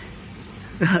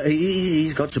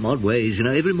 He's got some odd ways, you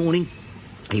know. Every morning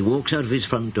he walks out of his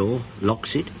front door,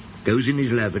 locks it, goes in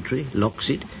his lavatory, locks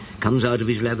it, comes out of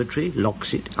his lavatory,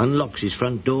 locks it, unlocks his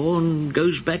front door and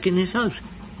goes back in his house.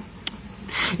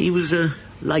 He was a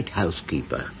lighthouse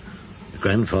keeper. The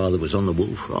grandfather was on the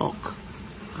Wolf Rock.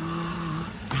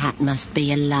 That must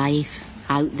be a life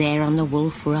out there on the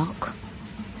Wolf Rock.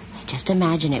 Just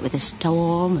imagine it with a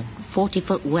storm and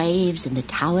 40-foot waves and the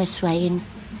tower swaying.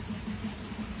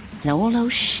 And all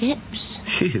those ships.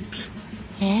 Ships?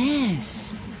 Yes.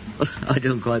 I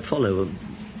don't quite follow them.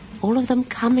 All of them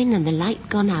coming and the light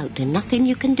gone out and nothing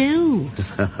you can do.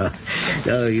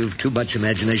 No, you've too much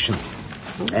imagination.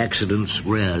 Accidents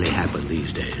rarely happen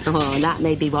these days. Oh, that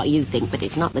may be what you think, but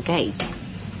it's not the case.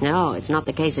 No, it's not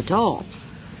the case at all.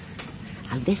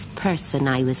 Now, this person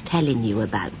I was telling you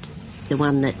about, the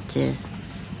one that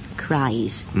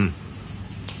cries,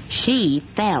 she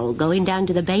fell going down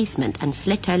to the basement and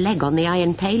slit her leg on the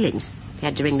iron palings. They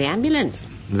had to ring the ambulance.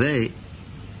 They?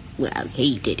 Well,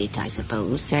 he did it, I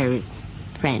suppose. Her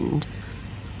friend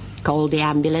called the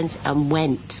ambulance and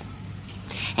went.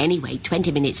 Anyway,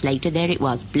 20 minutes later, there it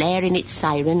was, blaring its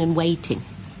siren and waiting.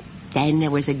 Then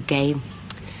there was a game.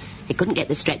 They couldn't get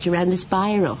the stretcher around the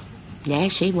spiral. There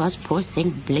she was, poor thing,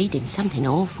 bleeding something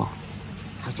awful.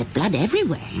 There was blood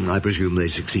everywhere. I presume they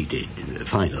succeeded,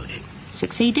 finally.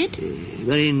 Succeeded?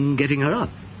 In getting her up.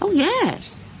 Oh,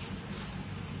 yes.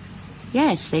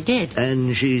 Yes, they did.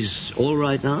 And she's all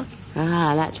right now?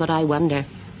 Ah, that's what I wonder.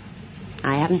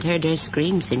 I haven't heard her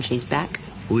scream since she's back.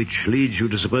 Which leads you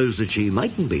to suppose that she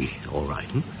mightn't be all right,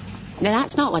 No,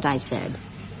 that's not what I said.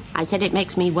 I said it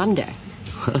makes me wonder.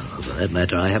 Well, for that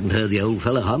matter, I haven't heard the old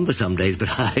fellow hum for some days, but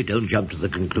I don't jump to the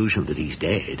conclusion that he's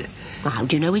dead. Well, how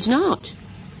do you know he's not?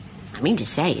 I mean to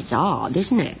say, it's odd,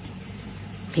 isn't it?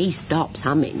 If he stops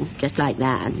humming, just like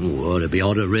that... Well, it'd be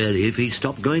odder, really, if he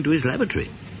stopped going to his lavatory.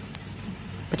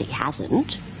 But he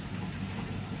hasn't.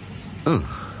 Oh.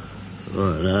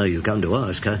 Well, now you come to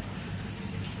ask, I'm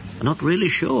not really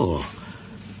sure.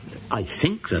 I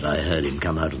think that I heard him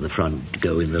come out of the front,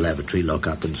 go in the lavatory, lock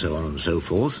up, and so on and so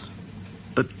forth.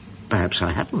 But perhaps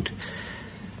I haven't.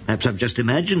 Perhaps I've just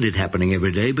imagined it happening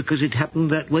every day because it happened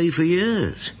that way for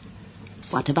years.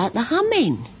 What about the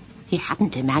humming? You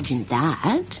hadn't imagined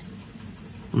that.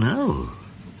 No.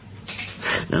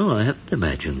 No, I haven't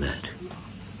imagined that.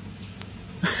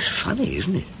 It's funny,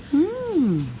 isn't it?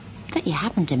 That you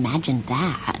haven't imagined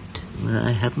that.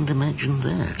 I hadn't imagined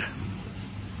that.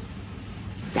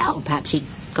 Now, perhaps he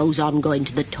goes on going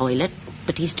to the toilet,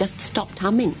 but he's just stopped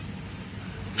humming.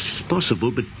 It's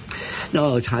possible, but...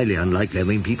 No, it's highly unlikely. I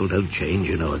mean, people don't change,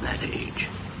 you know, at that age.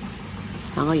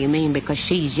 Oh, you mean because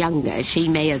she's younger, she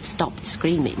may have stopped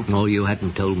screaming? Oh, you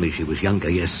hadn't told me she was younger,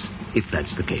 yes, if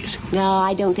that's the case. No,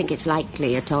 I don't think it's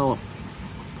likely at all.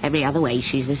 Every other way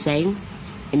she's the same.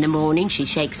 In the morning, she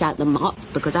shakes out the mop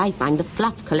because I find the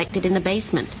fluff collected in the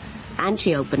basement. And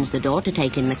she opens the door to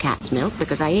take in the cat's milk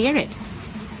because I hear it.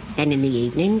 Then in the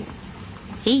evening,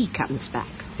 he comes back.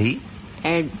 He?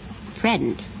 Her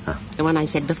friend. Huh. The one I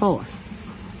said before.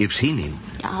 You've seen him?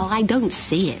 Oh, I don't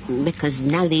see it, because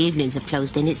now the evenings have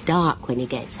closed in, it's dark when he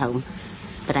gets home.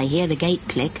 But I hear the gate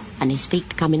click and his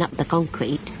feet coming up the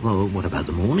concrete. Well, what about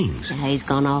the mornings? Yeah, he's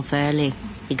gone off early.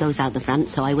 He goes out the front,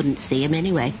 so I wouldn't see him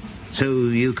anyway. So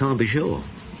you can't be sure?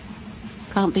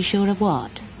 Can't be sure of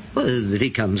what? Well, that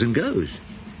he comes and goes.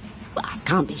 Well, I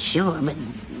can't be sure,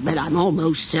 but I'm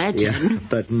almost certain. Yeah,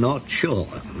 but not sure.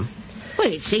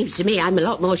 Well, it seems to me I'm a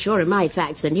lot more sure of my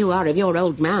facts than you are of your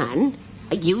old man.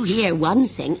 You hear one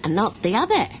thing and not the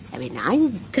other. I mean,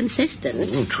 I'm consistent.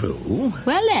 Oh, true.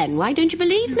 Well, then, why don't you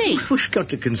believe me? We've got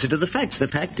to consider the facts. The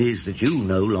fact is that you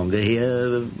no longer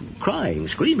hear crying,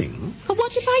 screaming. But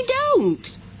what if I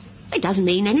don't? It doesn't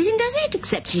mean anything, does it?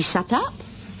 Except she's shut up.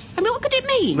 I mean, what could it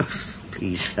mean?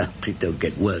 Please, don't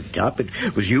get worked up.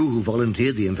 It was you who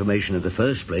volunteered the information in the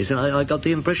first place, and I got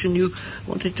the impression you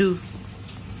wanted to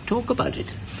talk about it.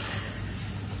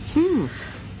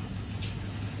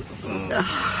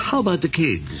 How about the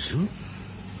kids?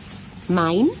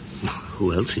 Mine?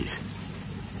 Who else's?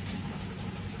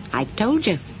 I've told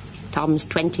you. Tom's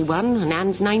 21 and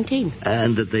Anne's 19.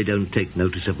 And that they don't take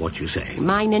notice of what you say?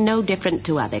 Mine are no different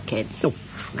to other kids. Oh,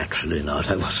 naturally not.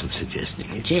 I wasn't suggesting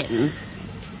it. Jim,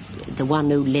 the one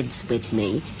who lives with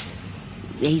me,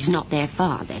 he's not their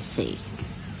father, see.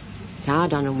 It's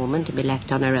hard on a woman to be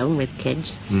left on her own with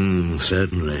kids.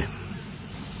 Certainly.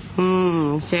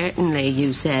 Certainly,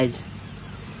 you said.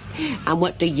 And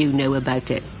what do you know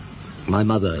about it? My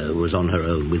mother was on her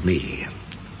own with me.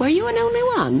 Were you an only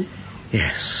one?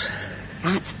 Yes.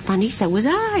 That's funny, so was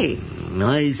I.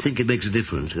 I think it makes a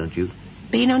difference, don't you?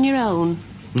 Being on your own?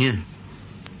 Yeah.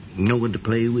 No one to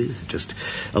play with, just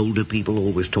older people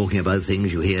always talking about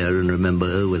things you hear and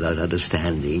remember without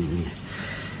understanding.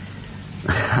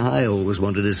 I always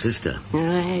wanted a sister.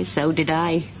 So did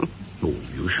I. Oh,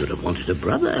 you should have wanted a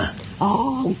brother.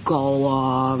 Oh, go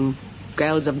on.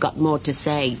 Girls have got more to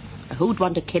say. Who'd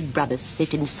want a kid brother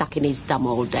sitting sucking his thumb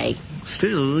all day?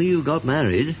 Still, you got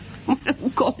married.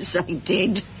 Of course I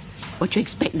did. What do you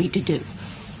expect me to do?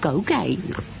 Go gay?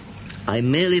 I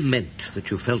merely meant that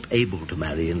you felt able to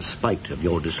marry in spite of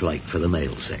your dislike for the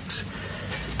male sex.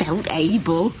 Felt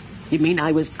able? You mean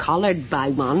I was collared by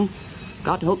one?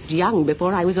 Got hooked young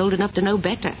before I was old enough to know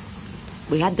better.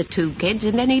 We had the 2 kids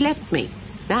and then he left me.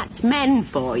 That's men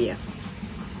for you.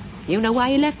 You know why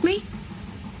he left me?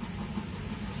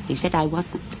 He said I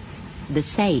wasn't the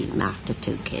same after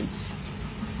 2 kids.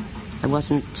 I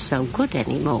wasn't so good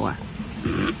anymore.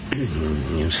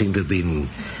 You seem to have been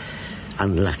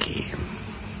unlucky.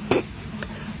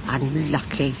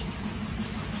 Unlucky.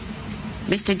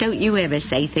 Mister, don't you ever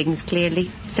say things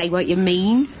clearly? Say what you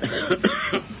mean?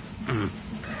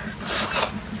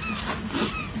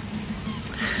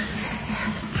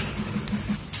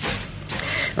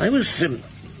 I was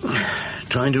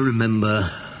trying to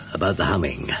remember about the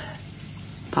humming.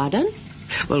 Pardon?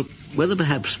 Well, whether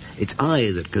perhaps it's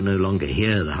I that can no longer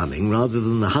hear the humming rather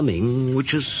than the humming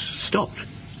which has stopped.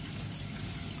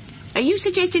 Are you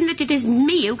suggesting that it is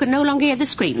me who can no longer hear the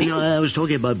screaming? No, I was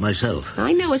talking about myself.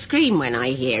 I know a scream when I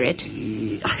hear it.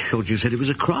 I thought you said it was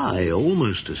a cry,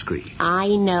 almost a scream.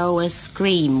 I know a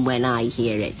scream when I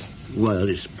hear it. Well,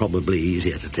 it's probably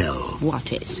easier to tell.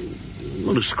 What is?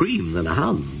 Well, a scream than a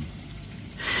hum.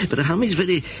 But a hum is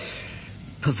very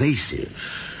pervasive.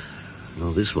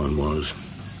 Well, this one was.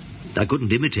 I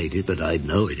couldn't imitate it, but I'd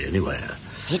know it anywhere.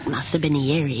 It must have been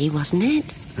eerie, wasn't it?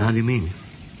 How do you mean?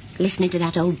 Listening to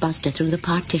that old buster through the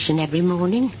partition every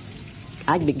morning.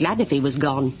 I'd be glad if he was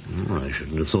gone. Oh, I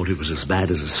shouldn't have thought it was as bad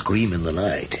as a scream in the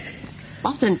night.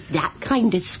 Wasn't that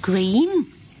kind of scream?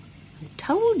 I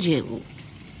told you.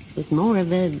 It was more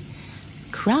of a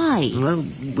cry. Well,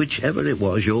 whichever it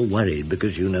was, you're worried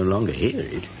because you no longer hear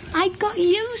it. I got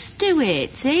used to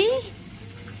it, see?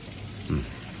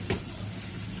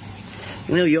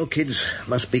 You know, your kids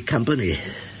must be company.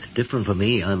 Different from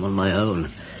me. I'm on my own.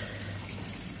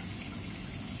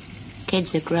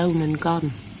 Kids are grown and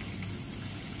gone.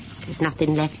 There's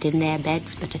nothing left in their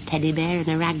beds but a teddy bear and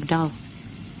a rag doll.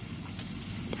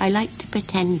 I like to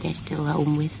pretend they're still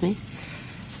home with me.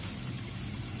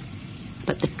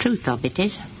 But the truth of it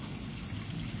is,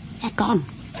 they're gone.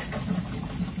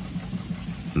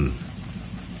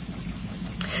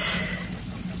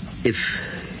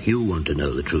 If you want to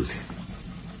know the truth...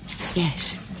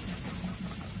 Yes.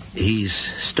 He's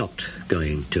stopped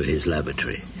going to his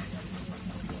laboratory.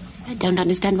 I don't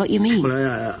understand what you mean.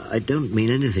 Well, I don't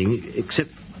mean anything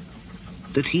except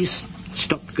that he's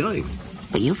stopped going.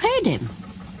 But you've heard him.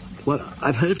 Well,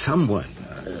 I've heard someone.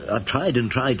 I've tried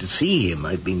to see him.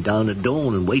 I've been down at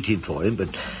dawn and waited for him,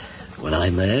 but when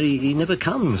I'm there, he never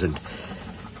comes, and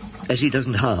as he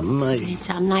doesn't hum, It's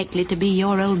unlikely to be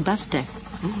your old Buster.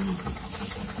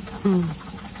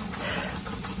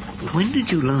 When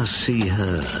did you last see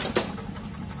her?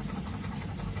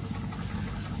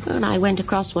 Well, I went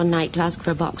across one night to ask for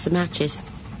a box of matches.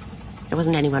 There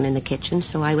wasn't anyone in the kitchen,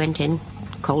 so I went in,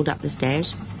 called up the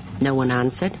stairs. No one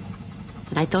answered,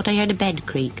 and I thought I heard a bed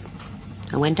creak.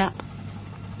 I went up.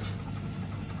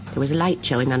 There was a light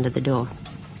showing under the door.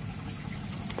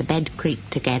 The bed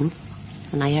creaked again,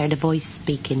 and I heard a voice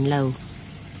speaking low.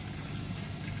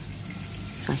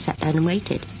 So I sat down and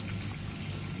waited.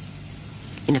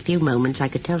 In a few moments I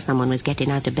could tell someone was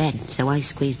getting out of bed, so I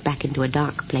squeezed back into a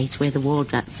dark place where the wall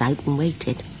juts out and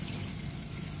waited.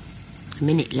 A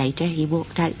minute later he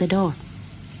walked out the door.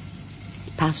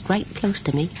 He passed right close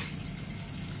to me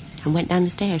and went down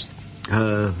the stairs.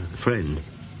 Her friend?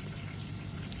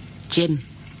 Jim.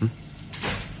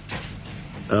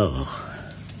 Oh.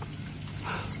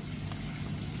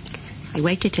 I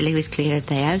waited till he was clear of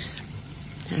the house.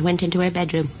 I went into her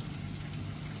bedroom.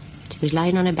 She was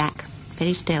lying on her back,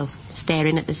 very still,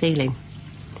 staring at the ceiling.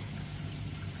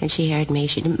 When she heard me,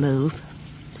 she didn't move,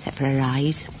 except for her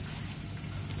eyes.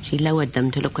 She lowered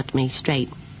them to look at me straight.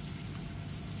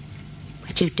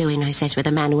 "What you doing?" I says, "with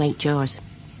a man who ain't yours?"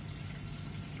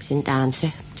 She didn't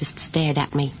answer, just stared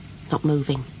at me, not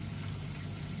moving.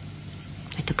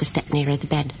 I took a step nearer the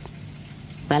bed.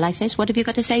 "Well," I says, "what have you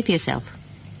got to say for yourself?"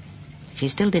 She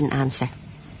still didn't answer.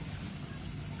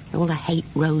 All the hate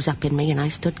rose up in me, and I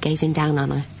stood gazing down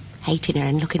on her, hating her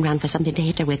and looking round for something to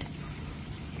hit her with.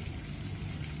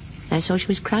 I saw she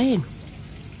was crying.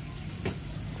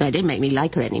 It didn't make me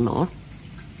like her anymore.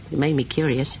 It made me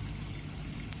curious.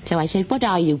 So I said, "What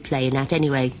are you playing at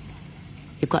anyway?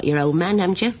 You've got your own man,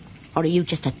 haven't you? Or are you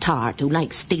just a tart who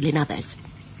likes stealing others?"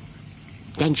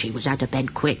 Then she was out of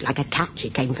bed quick, like a cat. She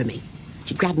came for me.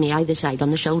 She grabbed me either side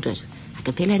on the shoulders. I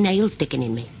could feel her nails sticking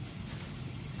in me.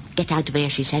 "Get out of here,"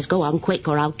 she says. "Go on quick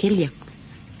or I'll kill you."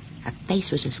 Her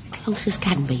face was as close as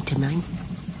can be to mine.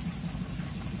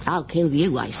 "I'll kill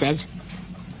you," I says.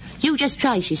 "You just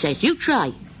try," she says. "You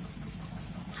try."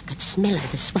 I could smell her,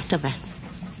 the sweat of her,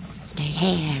 and her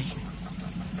hair.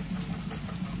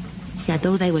 Yeah,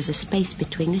 though there was a space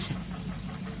between us,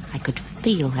 I could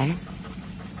feel her.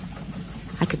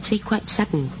 I could see quite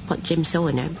sudden what Jim saw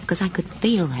in her, because I could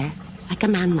feel her like a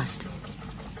man must.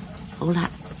 All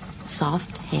that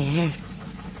soft hair,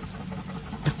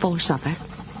 the force of her.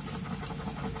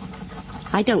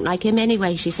 "I don't like him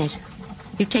anyway," she says.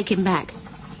 "You take him back.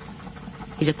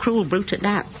 He's a cruel brute at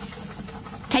that.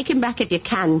 Take him back if you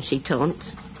can," she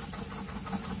taunts.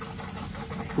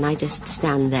 And I just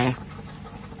stand there,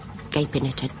 gaping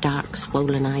at her dark,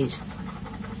 swollen eyes.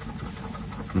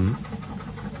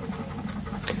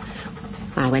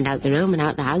 I went out the room and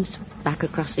out the house, back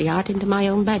across the yard into my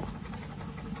own bed.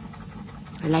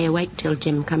 I lay awake till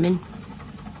Jim come in.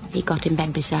 He got in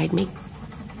bed beside me.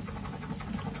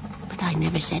 But I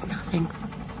never said nothing.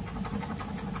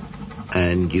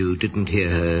 And you didn't hear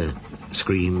her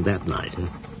scream that night, huh?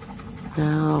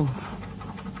 No.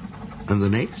 And the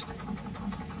next?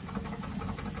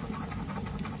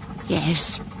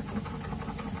 Yes.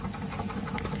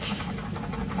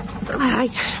 I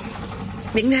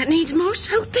think that needs more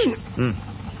soaping.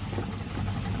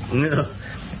 No.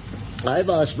 I've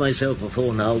asked myself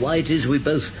before now why it is we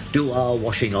both do our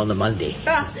washing on a Monday.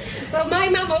 Well, my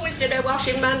mum always did her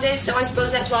washing Mondays, so I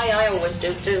suppose that's why I always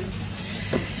do too.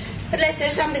 Unless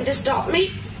there's something to stop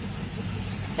me.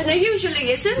 And there usually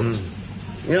isn't.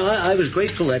 You know, I was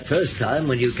grateful that first time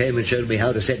when you came and showed me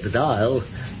how to set the dial.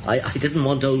 I didn't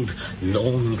want old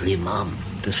laundry mum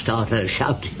to start her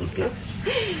shouting.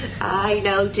 I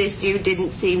noticed you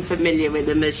didn't seem familiar with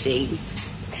the machines.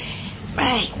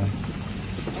 Right.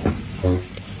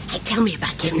 Hey, tell me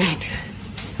about Jim Ned.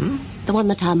 The one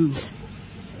that hums.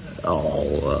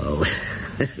 Oh,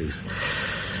 there's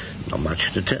not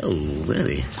much to tell,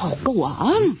 really. Oh, go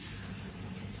on.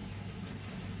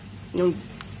 You know,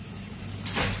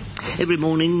 every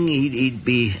morning he'd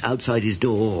be outside his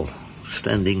door,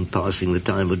 standing passing the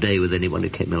time of day with anyone who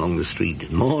came along the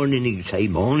street. Morning, he'd say.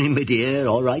 Morning, my dear.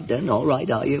 All right, then. All right,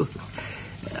 are you?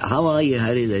 How are you,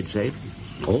 Harry, they'd say.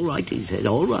 All right, he said.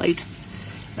 All right.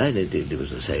 And it was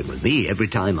the same with me. Every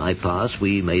time I passed,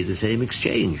 we made the same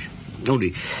exchange.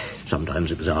 Only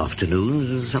sometimes it was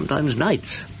afternoons, sometimes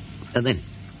nights. And then,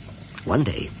 one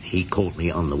day, he caught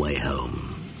me on the way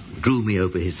home, drew me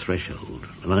over his threshold.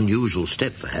 An unusual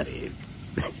step for Harry,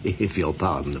 if you'll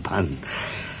pardon the pun.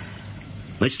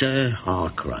 Mr.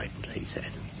 Arkwright, he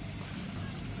said.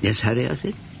 Yes, Harry, I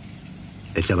said.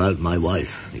 It's about my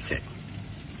wife, he said.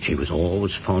 She was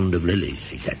always fond of lilies,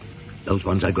 he said. Those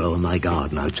ones I grow in my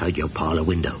garden outside your parlour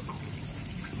window.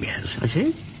 Yes, I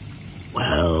said.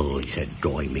 Well, he said,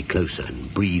 drawing me closer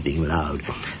and breathing loud,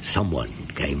 someone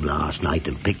came last night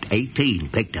and picked 18.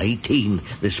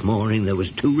 This morning there was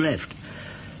 2 left.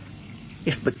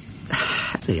 Yes, but,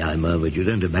 Harry, I murmured, you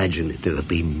don't imagine it to have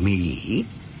been me?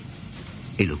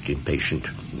 He looked impatient.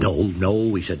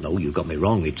 No, he said, no, you got me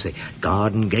wrong. It's the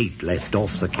garden gate left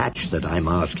off the catch that I'm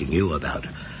asking you about.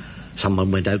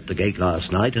 Someone went out the gate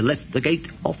last night and left the gate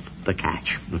off the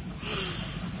catch.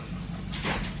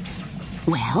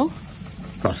 Well?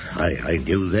 But I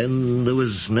knew then there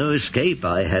was no escape.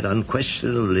 I had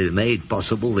unquestionably made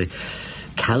possible the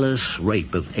callous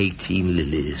rape of 18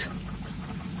 lilies.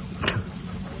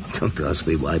 Don't ask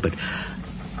me why, but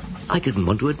I didn't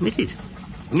want to admit it.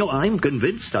 No, I'm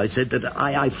convinced, I said, that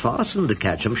I fastened the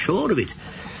catch. I'm sure of it.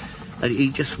 And he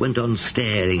just went on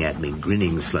staring at me,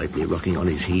 grinning slightly, rocking on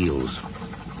his heels.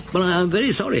 Well, I'm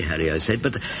very sorry, Harry, I said,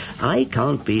 but I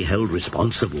can't be held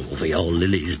responsible for your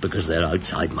lilies because they're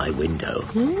outside my window.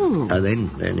 And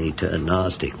then he turned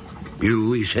nasty.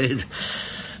 You, he said,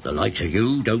 the likes of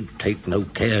you don't take no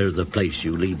care of the place.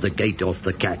 You leave the gate off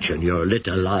the catch and your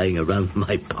litter lying around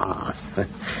my path.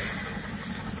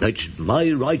 It's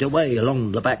my right-of-way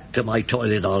along the back to my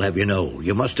toilet, I'll have you know.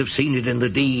 You must have seen it in the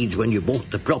deeds when you bought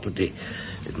the property.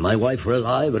 If my wife were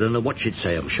alive, I don't know what she'd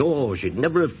say. I'm sure she'd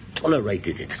never have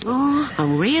tolerated it. Oh, a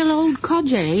real old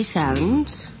codger, he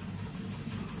sounds.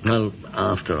 Well,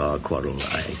 after our quarrel,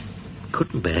 I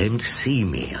couldn't bear him to see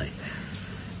me. I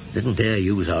didn't dare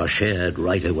use our shared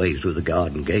right-of-way through the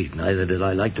garden gate. Neither did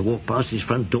I like to walk past his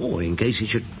front door in case he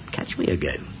should catch me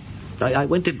again. I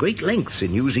went to great lengths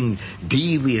in using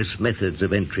devious methods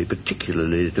of entry,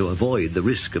 particularly to avoid the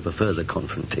risk of a further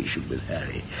confrontation with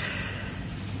Harry.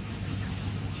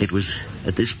 It was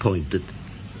at this point that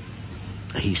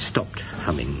he stopped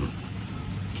humming.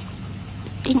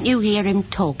 Didn't you hear him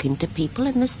talking to people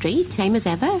in the street, same as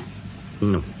ever?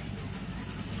 No.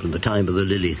 From the time of the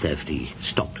lily theft, he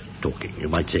stopped talking. You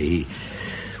might say he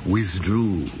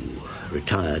withdrew,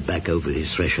 retired back over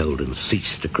his threshold and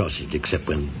ceased to cross it except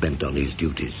when bent on his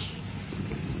duties,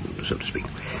 so to speak.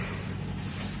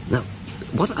 Now,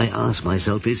 what I ask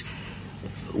myself is,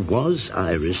 was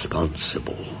I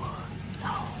responsible?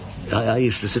 I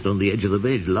used to sit on the edge of the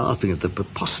bed laughing at the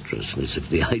preposterousness of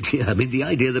the idea. I mean, the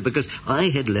idea that because I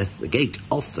had left the gate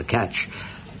off the catch,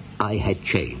 I had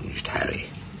changed Harry.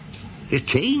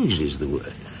 Changed is the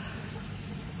word.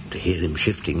 To hear him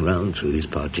shifting round through his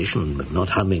partition but not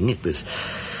humming, it was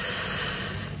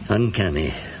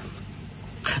uncanny.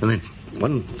 And then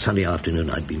one Sunday afternoon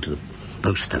I'd been to the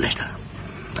post a letter.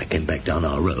 I came back down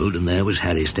our road and there was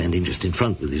Harry standing just in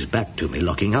front with his back to me,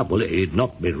 locking up. Well, it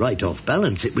knocked me right off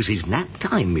balance. It was his nap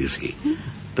time, you see.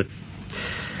 But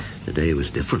the day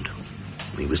was different.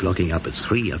 He was locking up at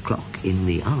 3:00 in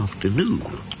the afternoon.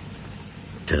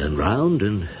 Turned round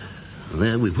and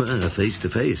there we were, face to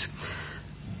face.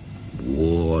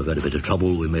 Oh, I've had a bit of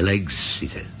trouble with my legs, he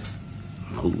said.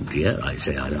 Oh, dear, I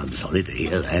say, I'm sorry to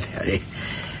hear that, Harry.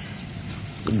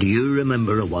 Do you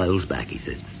remember a whiles back, he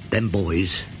said, them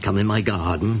boys come in my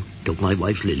garden, took my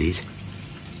wife's lilies?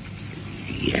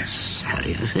 Yes,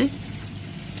 Harry, I said.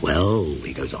 Well,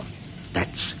 he goes on,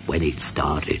 that's when it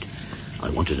started. I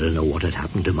wanted to know what had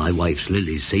happened to my wife's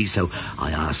lilies, see, so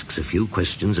I asks a few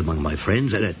questions among my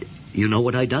friends, and you know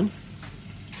what I done?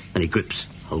 And he grips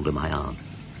hold of my arm.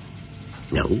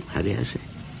 No, Harry, I said.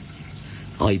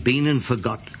 I been and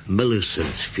forgot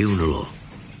Millicent's funeral.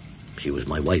 She was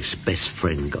my wife's best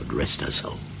friend, God rest her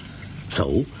soul.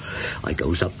 So I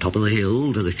goes up top of the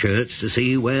hill to the church to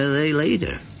see where they laid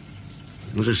her.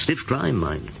 It was a stiff climb,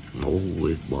 mind. Oh,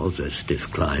 it was a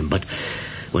stiff climb. But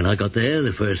when I got there,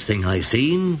 the first thing I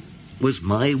seen was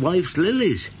my wife's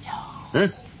lilies. Huh?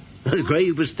 The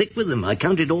grave was thick with them. I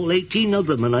counted all 18 of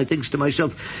them, and I thinks to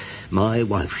myself, my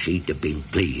wife, she'd have been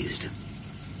pleased.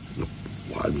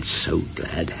 Oh, I'm so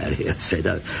glad, Harry, I said.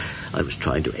 I was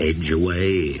trying to edge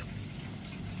away.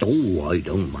 Oh, I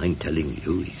don't mind telling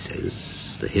you, he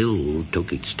says. the hill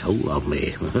took its toll on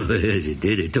me. Yes, it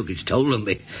did. It took its toll on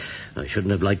me. I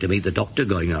shouldn't have liked to meet the doctor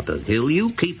going up the hill. You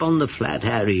keep on the flat,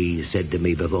 Harry, he said to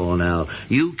me before now.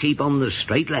 You keep on the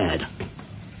straight, lad.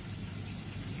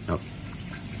 Now,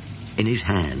 in his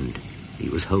hand, he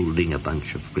was holding a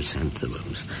bunch of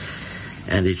chrysanthemums.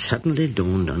 And it suddenly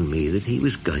dawned on me that he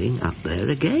was going up there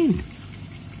again.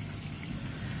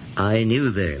 I knew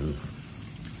then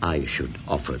I should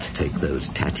offer to take those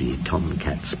tatty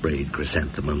tomcat-sprayed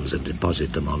chrysanthemums and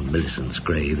deposit them on Millicent's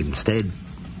grave instead.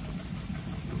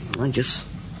 I just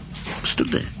stood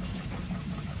there.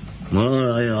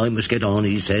 Well, I must get on,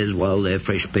 he says, while they're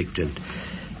fresh-picked, and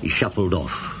he shuffled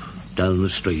off down the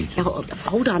street. Oh,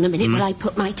 hold on a minute while I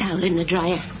put my towel in the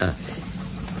dryer.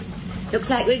 Looks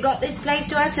like we've got this place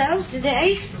to ourselves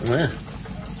today. Yeah.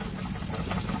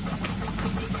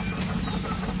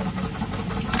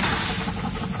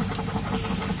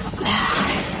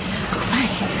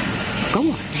 Go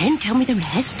on, then. Tell me the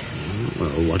rest.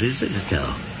 Well, what is it to tell?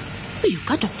 Well, you've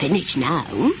got to finish now.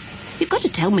 You've got to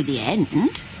tell me the end.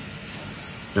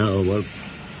 Oh, well,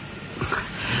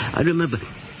 I remember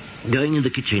going in the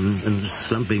kitchen and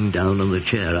slumping down on the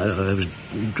chair. I was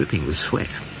dripping with sweat.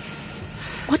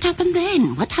 What happened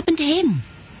then? What happened to him?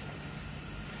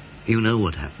 You know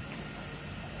what happened.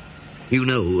 You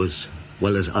know as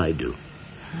well as I do.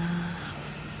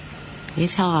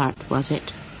 His heart, was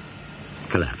it?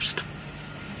 Collapsed.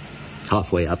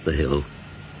 Halfway up the hill.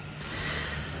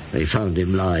 They found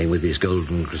him lying with his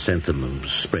golden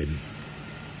chrysanthemums spread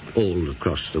all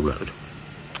across the road.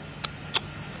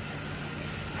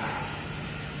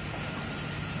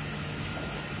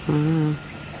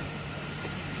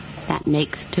 That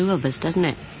makes two of us, doesn't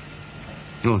it?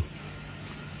 What?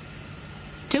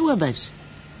 Two of us.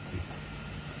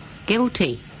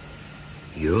 Guilty.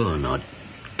 You're not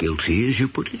guilty, as you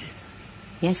put it.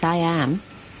 Yes, I am.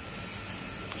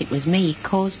 It was me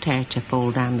caused her to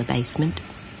fall down the basement.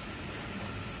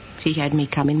 She heard me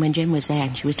coming when Jim was there,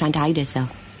 and she was trying to hide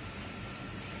herself.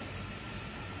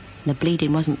 The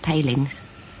bleeding wasn't palings.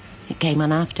 It came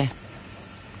on after.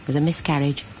 It was a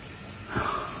miscarriage.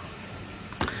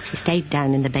 She stayed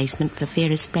down in the basement for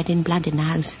fear of spreading blood in the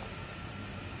house.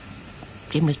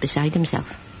 Jim was beside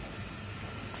himself.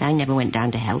 I never went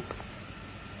down to help.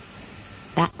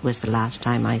 That was the last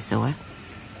time I saw her.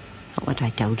 Not what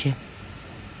I told you.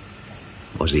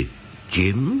 Was it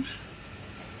Jim's?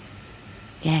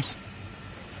 Yes.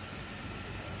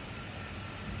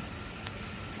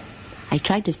 I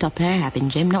tried to stop her having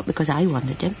Jim, not because I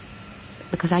wanted him,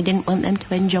 but because I didn't want them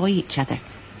to enjoy each other.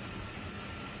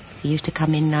 He used to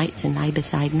come in nights and lie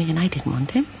beside me, and I didn't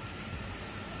want him.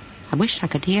 I wished I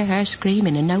could hear her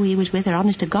screaming and know he was with her.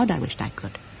 Honest to God, I wished I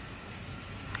could.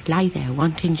 I'd lie there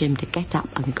wanting Jim to get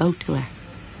up and go to her,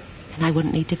 and I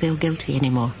wouldn't need to feel guilty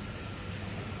anymore.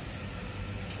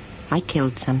 I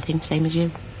killed something, same as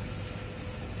you.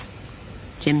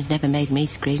 Jim's never made me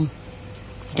scream.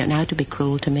 He don't know how to be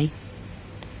cruel to me.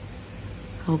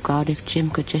 Oh, God, if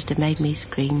Jim could just have made me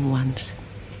scream once.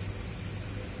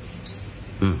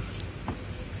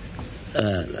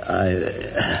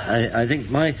 I think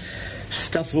my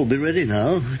stuff will be ready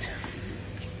now.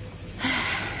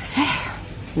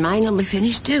 Mine will be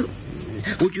finished, too.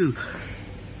 Would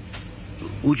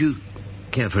you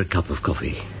care for a cup of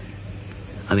coffee?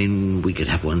 I mean, we could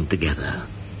have one together.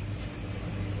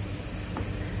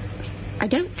 I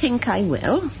don't think I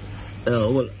will.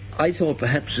 Oh, well, I thought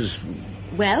perhaps as...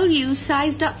 Well, you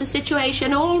sized up the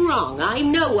situation all wrong.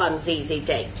 I'm no one's easy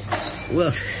date.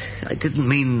 Well, I didn't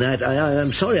mean that.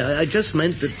 I'm sorry. I just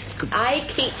meant that... I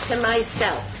keep to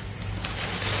myself.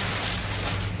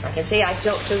 I can see I've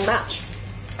talked too much.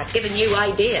 I've given you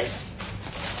ideas.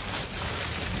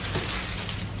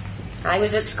 I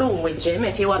was at school with Jim,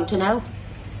 if you want to know.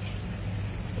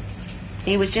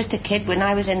 He was just a kid when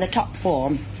I was in the top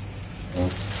form.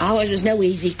 Ours was no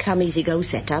easy come, easy go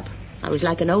setup. I was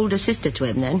like an older sister to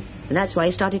him then, and that's why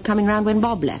he started coming round when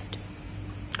Bob left.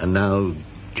 And now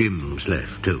Jim's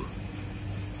left, too.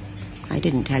 I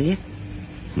didn't tell you.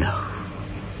 No.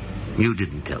 You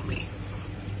didn't tell me.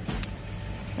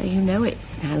 Well, you know it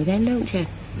now then, don't you?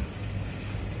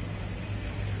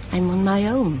 I'm on my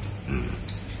own.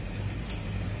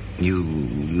 You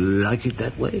like it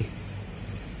that way?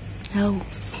 No.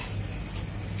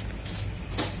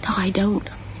 No, I don't.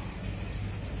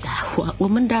 What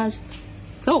woman does?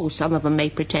 Oh, some of them may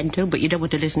pretend to, but you don't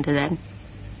want to listen to them.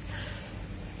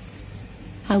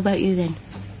 How about you, then?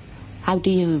 How do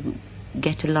you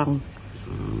get along?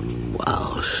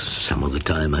 Well, some of the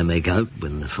time I make out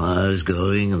when the fire's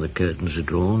going and the curtains are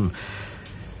drawn.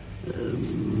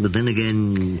 But then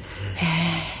again...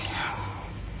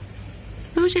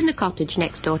 Oh, Who's in the cottage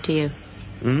next door to you?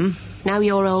 Hmm? Now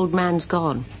your old man's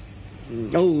gone.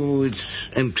 Oh, it's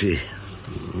empty.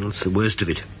 That's the worst of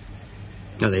it.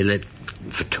 Now, they let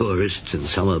for tourists in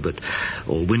summer, but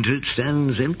all winter it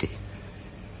stands empty.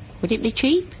 Would it be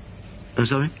cheap? I'm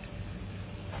sorry?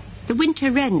 The winter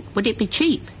rent, would it be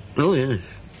cheap? Oh, yes.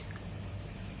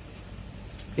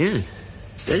 Yes,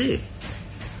 very.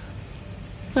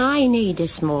 I need a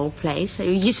small place.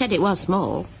 You said it was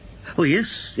small. Oh,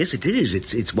 yes, it is.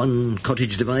 It's one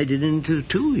cottage divided into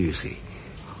two, you see.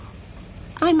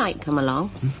 I might come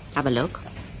along, have a look.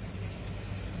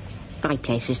 My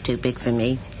place is too big for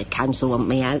me. The council want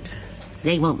me out.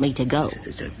 They want me to go.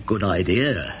 It's a good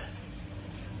idea.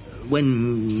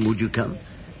 When would you come?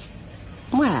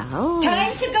 Well...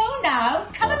 Time to go now.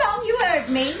 Come along, you heard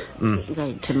me.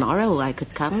 Well, tomorrow I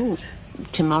could come.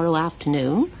 Tomorrow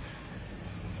afternoon.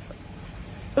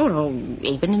 Or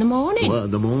even in the morning. Well,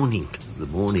 the morning. The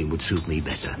morning would suit me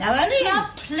better. Now hurry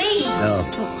up, please.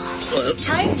 It's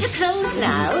time to close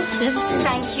now.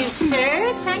 Thank you,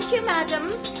 sir. Thank you,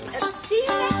 madam. See you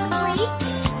next week.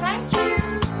 Thank you.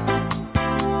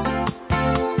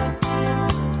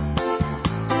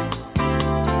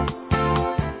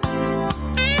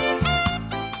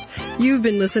 You've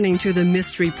been listening to The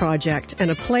Mystery Project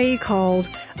and a play called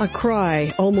A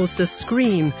Cry, Almost a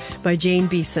Scream by Jane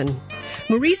Beeson.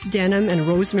 Maurice Denham and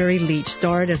Rosemary Leach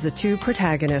starred as the two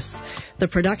protagonists. The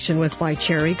production was by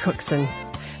Cherry Cookson.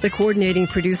 The coordinating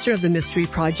producer of The Mystery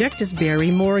Project is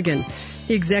Barry Morgan.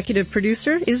 The executive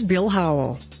producer is Bill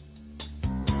Howell.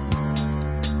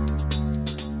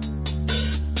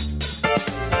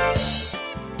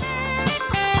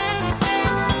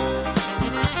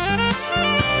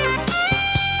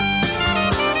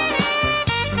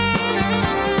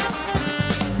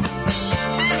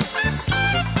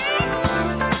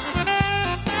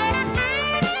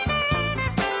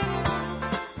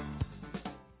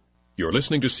 You're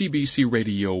listening to CBC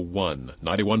Radio 1,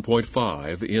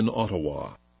 91.5 in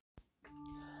Ottawa.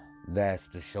 That's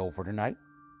the show for tonight.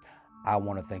 I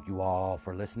want to thank you all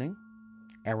for listening.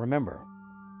 And remember,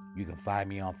 you can find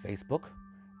me on Facebook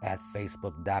at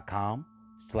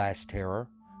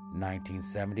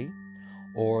facebook.com/terror1970,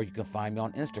 or you can find me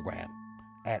on Instagram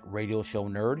at Radio Show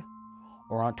Nerd,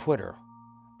 or on Twitter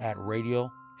at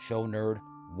Radio Show Nerd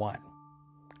 1.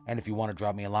 And if you want to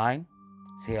drop me a line,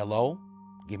 say hello,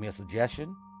 give me a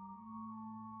suggestion,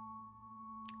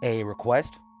 a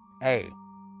request,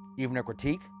 even a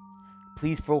critique,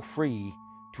 please feel free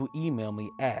to email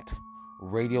me at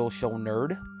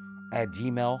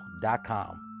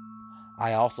radioshownerd@gmail.com.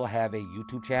 I also have a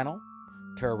YouTube channel,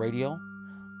 Terror Radio.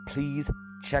 Please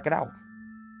check it out.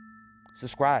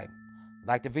 Subscribe,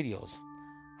 like the videos.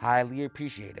 Highly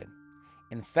appreciated.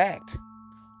 In fact,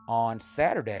 on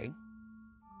Saturday,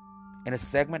 in a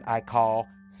segment I call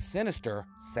Sinister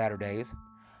Saturdays,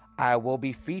 I will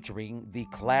be featuring the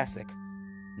classic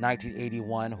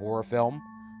 1981 horror film,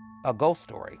 A Ghost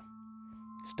Story,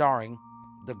 starring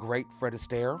the great Fred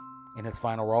Astaire in his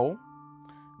final role,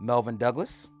 Melvin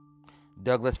Douglas,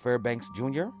 Douglas Fairbanks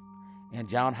Jr., and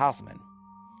John Houseman.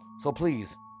 So please,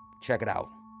 check it out.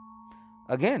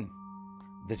 Again,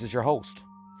 this is your host,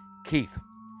 Keith,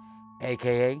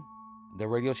 a.k.a. The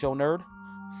Radio Show Nerd,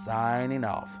 signing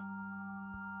off.